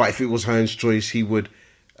 but if it was Hearn's choice, he would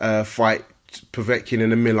fight Povetkin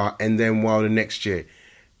and Miller and then Wilder next year.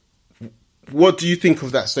 What do you think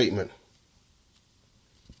of that statement?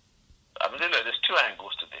 I mean, there's two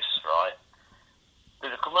angles to this, right?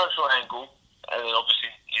 There's a commercial angle, and then obviously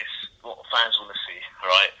it's what fans want to see,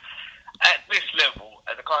 right? At this level,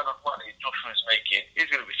 at the kind of money Joshua is making, he's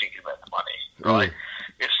going to be thinking about the money, right?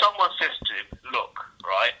 If someone says to him, look,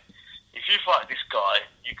 right, if you fight this guy,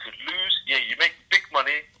 you could lose, you make big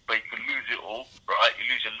money, but you could lose it all, right? You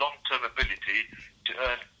lose your long-term ability to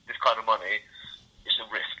earn this kind of money. It's a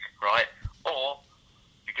risk, right? Or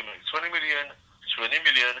you can make 20 million, 20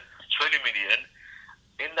 million, 20 million.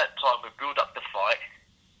 In that time, we build up the fight,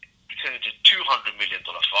 turn it to $200 million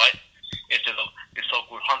fight instead of the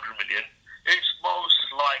so-called 100 million. It's most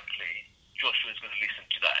likely Joshua is going to listen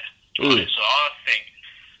to that. Right? So I think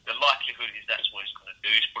the likelihood is that's what he's going to do.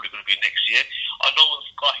 It's probably going to be next year. I know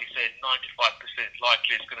Scott, he said 95%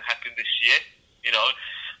 likely it's going to happen this year,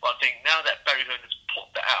 but I think now that Barry Hearn has put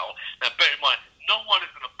that out, now bear in mind, no one is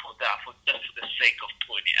going to put that out just for the sake of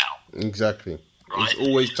putting it out. Exactly. Right? It's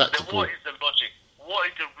always tactical. Then what is the logic? What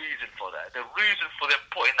is the reason for that? The reason for them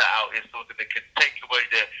putting that out is so that they can take away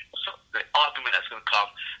the argument that's going to come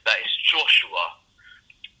that it's Joshua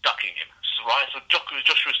ducking him. So, right? So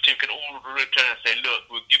Joshua's team can all return and say, look,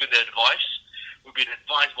 we're given the advice, we've been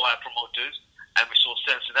advised by our promoters, and we saw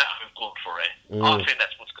sense in that and we've gone for it. I think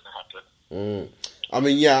that's what's going to happen. I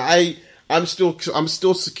mean, I'm still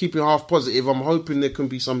keeping half positive. I'm hoping there can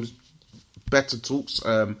be some better talks.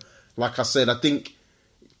 Like I said, I think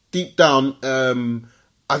deep down,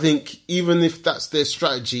 I think even if that's their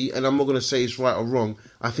strategy, and I'm not going to say it's right or wrong,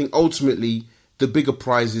 I think ultimately the bigger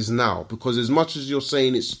prize is now. Because as much as you're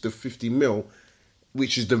saying it's the 50 mil,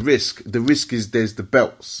 which is the risk is there's the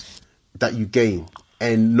belts that you gain.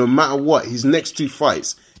 And no matter what, his next two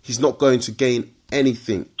fights, he's not going to gain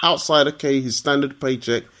anything. Outside, his standard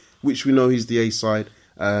paycheck, which we know he's the A side.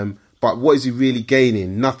 But what is he really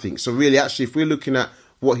gaining? Nothing. So really, actually, if we're looking at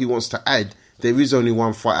what he wants to add, there is only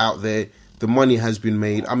one fight out there. The money has been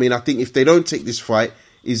made. I mean, I think if they don't take this fight,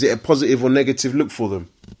 is it a positive or negative look for them?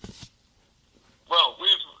 Well,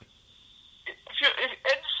 if any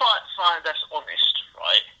fight that's honest,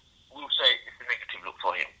 right, we'll say it's a negative look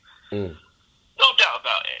for him. No doubt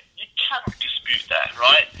about it. You cannot dispute that,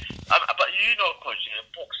 right? But Coach,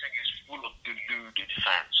 boxing is full of deluded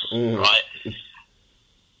fans, right?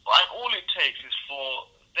 But all it takes is for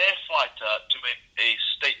their fighter to make a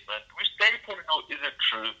statement, which they probably know isn't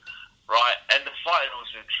true, right? And the fighter knows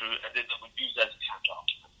isn't true, and then they will use that as a counter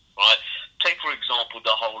argument, right? Take, for example,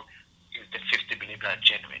 the whole, is the 50 million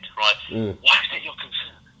genuine, right? Why is that your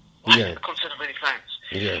concern? Why is it the concern of any fans?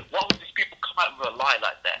 Why would these people come out with a lie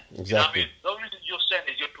like that? Exactly. You know what I mean? The only reason you're saying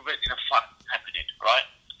is you're preventing a fight happening, right?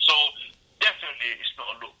 So, definitely it's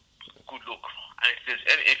not a good look. And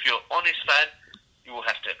if you're an honest fan, you will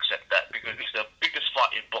have to accept that because it's the biggest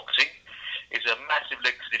fight in boxing. It's a massive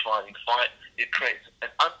legacy-defining fight. It creates an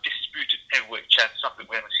undisputed heavyweight chance, something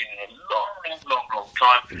we haven't seen in a long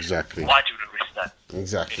time. Exactly. Why do you want to risk that?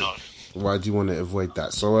 Exactly. Why do you want to avoid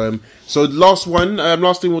that? So last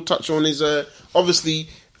thing we'll touch on is obviously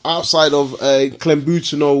outside of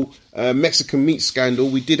Clembutino Mexican meat scandal,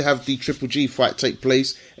 we did have the Triple G fight take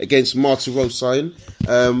place against Martirosyan.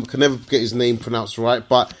 Can never get his name pronounced right.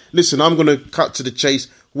 But listen, I'm going to cut to the chase.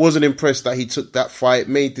 Wasn't impressed that he took that fight.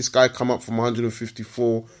 Made this guy come up from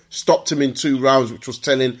 154. Stopped him in 2 rounds, which was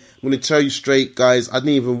telling. I'm going to tell you straight, guys, I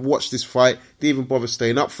didn't even watch this fight. Didn't even bother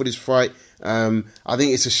staying up for this fight. I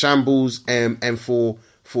think it's a shambles. And for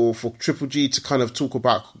Triple G to kind of talk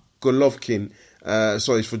about Golovkin,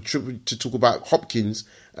 to talk about Hopkins,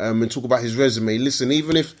 and talk about his resume. Listen,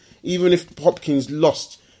 even if Hopkins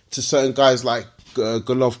lost to certain guys like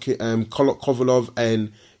Golovkin, Kovalov,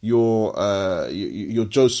 and your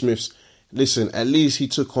Joe Smiths, listen, at least he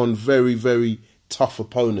took on very, very tough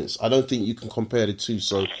opponents. I don't think you can compare the two.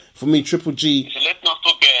 So for me, Triple G. So let's not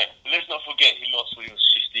forget he lost when he was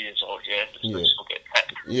 50 years old. Let's forget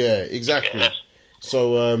that. Yeah, exactly.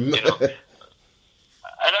 So and that's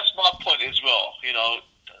my point as well. I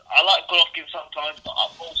like Golovkin sometimes, but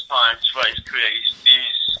most times throughout his career,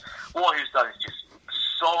 what he's done is just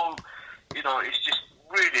so, it's just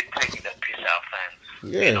really taking the piss out of fans.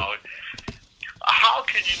 Yeah. How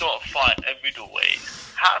can you not fight a middleweight?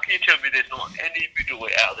 How can you tell me there's not any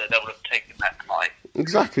middleweight out there that would have taken that fight?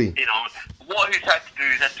 Exactly. What he's had to do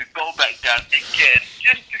is had to go back down again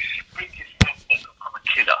just to bring himself back to become a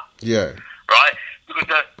killer. Yeah. Right? Because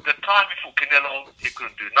the time he fought Canelo, he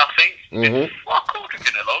couldn't do nothing. Fuck all to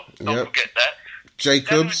Canelo. Don't forget that.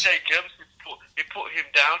 Jacobs, he put him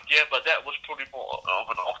down, but that was probably more of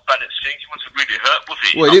an off-balance thing. He wasn't really hurt, was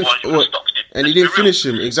he? Well, he didn't finish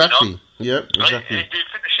him, exactly. Yeah, exactly. He didn't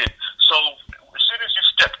finish him. So, as soon as you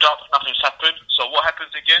stepped up, nothing's happened. So, what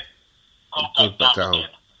happens again? Go back down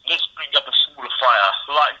again. Let's bring up a smaller fire,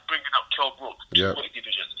 like bringing up Kell Brook, weight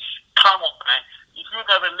divisions. Come on, man. If you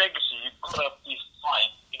have a legacy,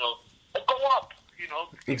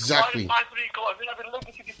 Exactly. Five guys, we're having a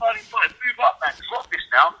legacy defining fight. Move up, man. Drop this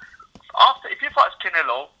now. If he fights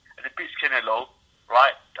Canelo and he beats Canelo,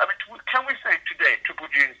 right? I mean, can we say today Triple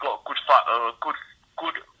G has got a good fight, a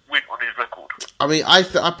good win on his record? I mean, I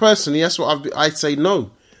personally, that's what I'd say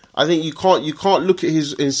no. I think you can't look at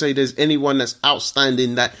his and say there's anyone that's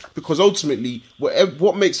outstanding that, because ultimately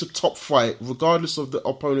what makes a top fight, regardless of the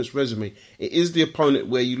opponent's resume, it is the opponent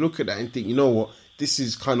where you look at that and think, you know what, this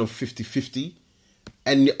is kind of 50-50.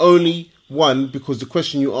 And the only one, because the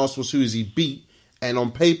question you asked was who is he beat, and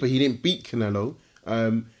on paper he didn't beat Canelo,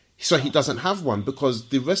 so he doesn't have one, because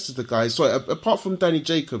the rest of the guys, so apart from Danny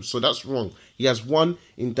Jacobs, so that's wrong. He has one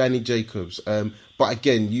in Danny Jacobs. But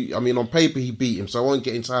again, on paper he beat him, so I won't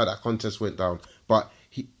get into how that contest went down. But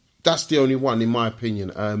that's the only one, in my opinion.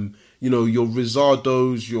 Your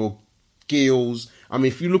Rizardos, your Gills. I mean,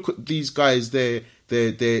 if you look at these guys, their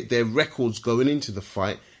records going into the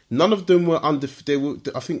fight, none of them were undefeated.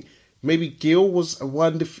 I think maybe Gil was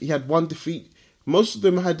he had one defeat. Most of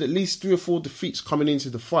them had at least 3 or 4 defeats coming into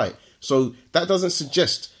the fight. So that doesn't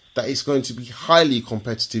suggest that it's going to be highly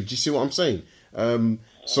competitive. Do you see what I'm saying?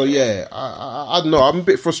 So yeah, I don't know. I'm a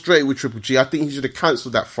bit frustrated with Triple G. I think he should have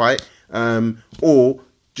cancelled that fight, or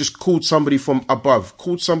just called somebody from above,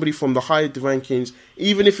 called somebody from the higher rankings.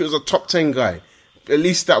 Even if it was a top 10 guy, at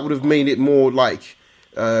least that would have made it more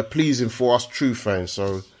pleasing for us true fans.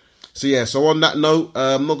 So yeah. So on that note,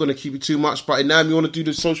 I'm not going to keep it too much. But now you want to do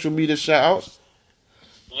the social media shout outs?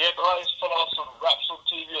 Yeah, guys, follow us on Rapsol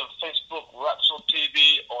TV on Facebook, Rapsol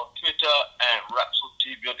TV on Twitter, and Rapsol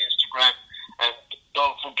TV on Instagram. And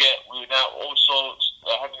don't forget, we're now also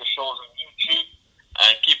having the shows on YouTube.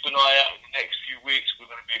 And keep an eye out in the next few weeks. We're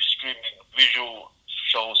going to be streaming visual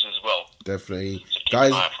shows as well. Definitely. So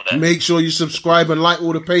guys, make sure you subscribe and like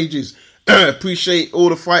all the pages. Appreciate all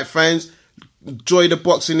the fight fans. Enjoy the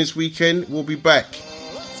boxing this weekend. We'll be back.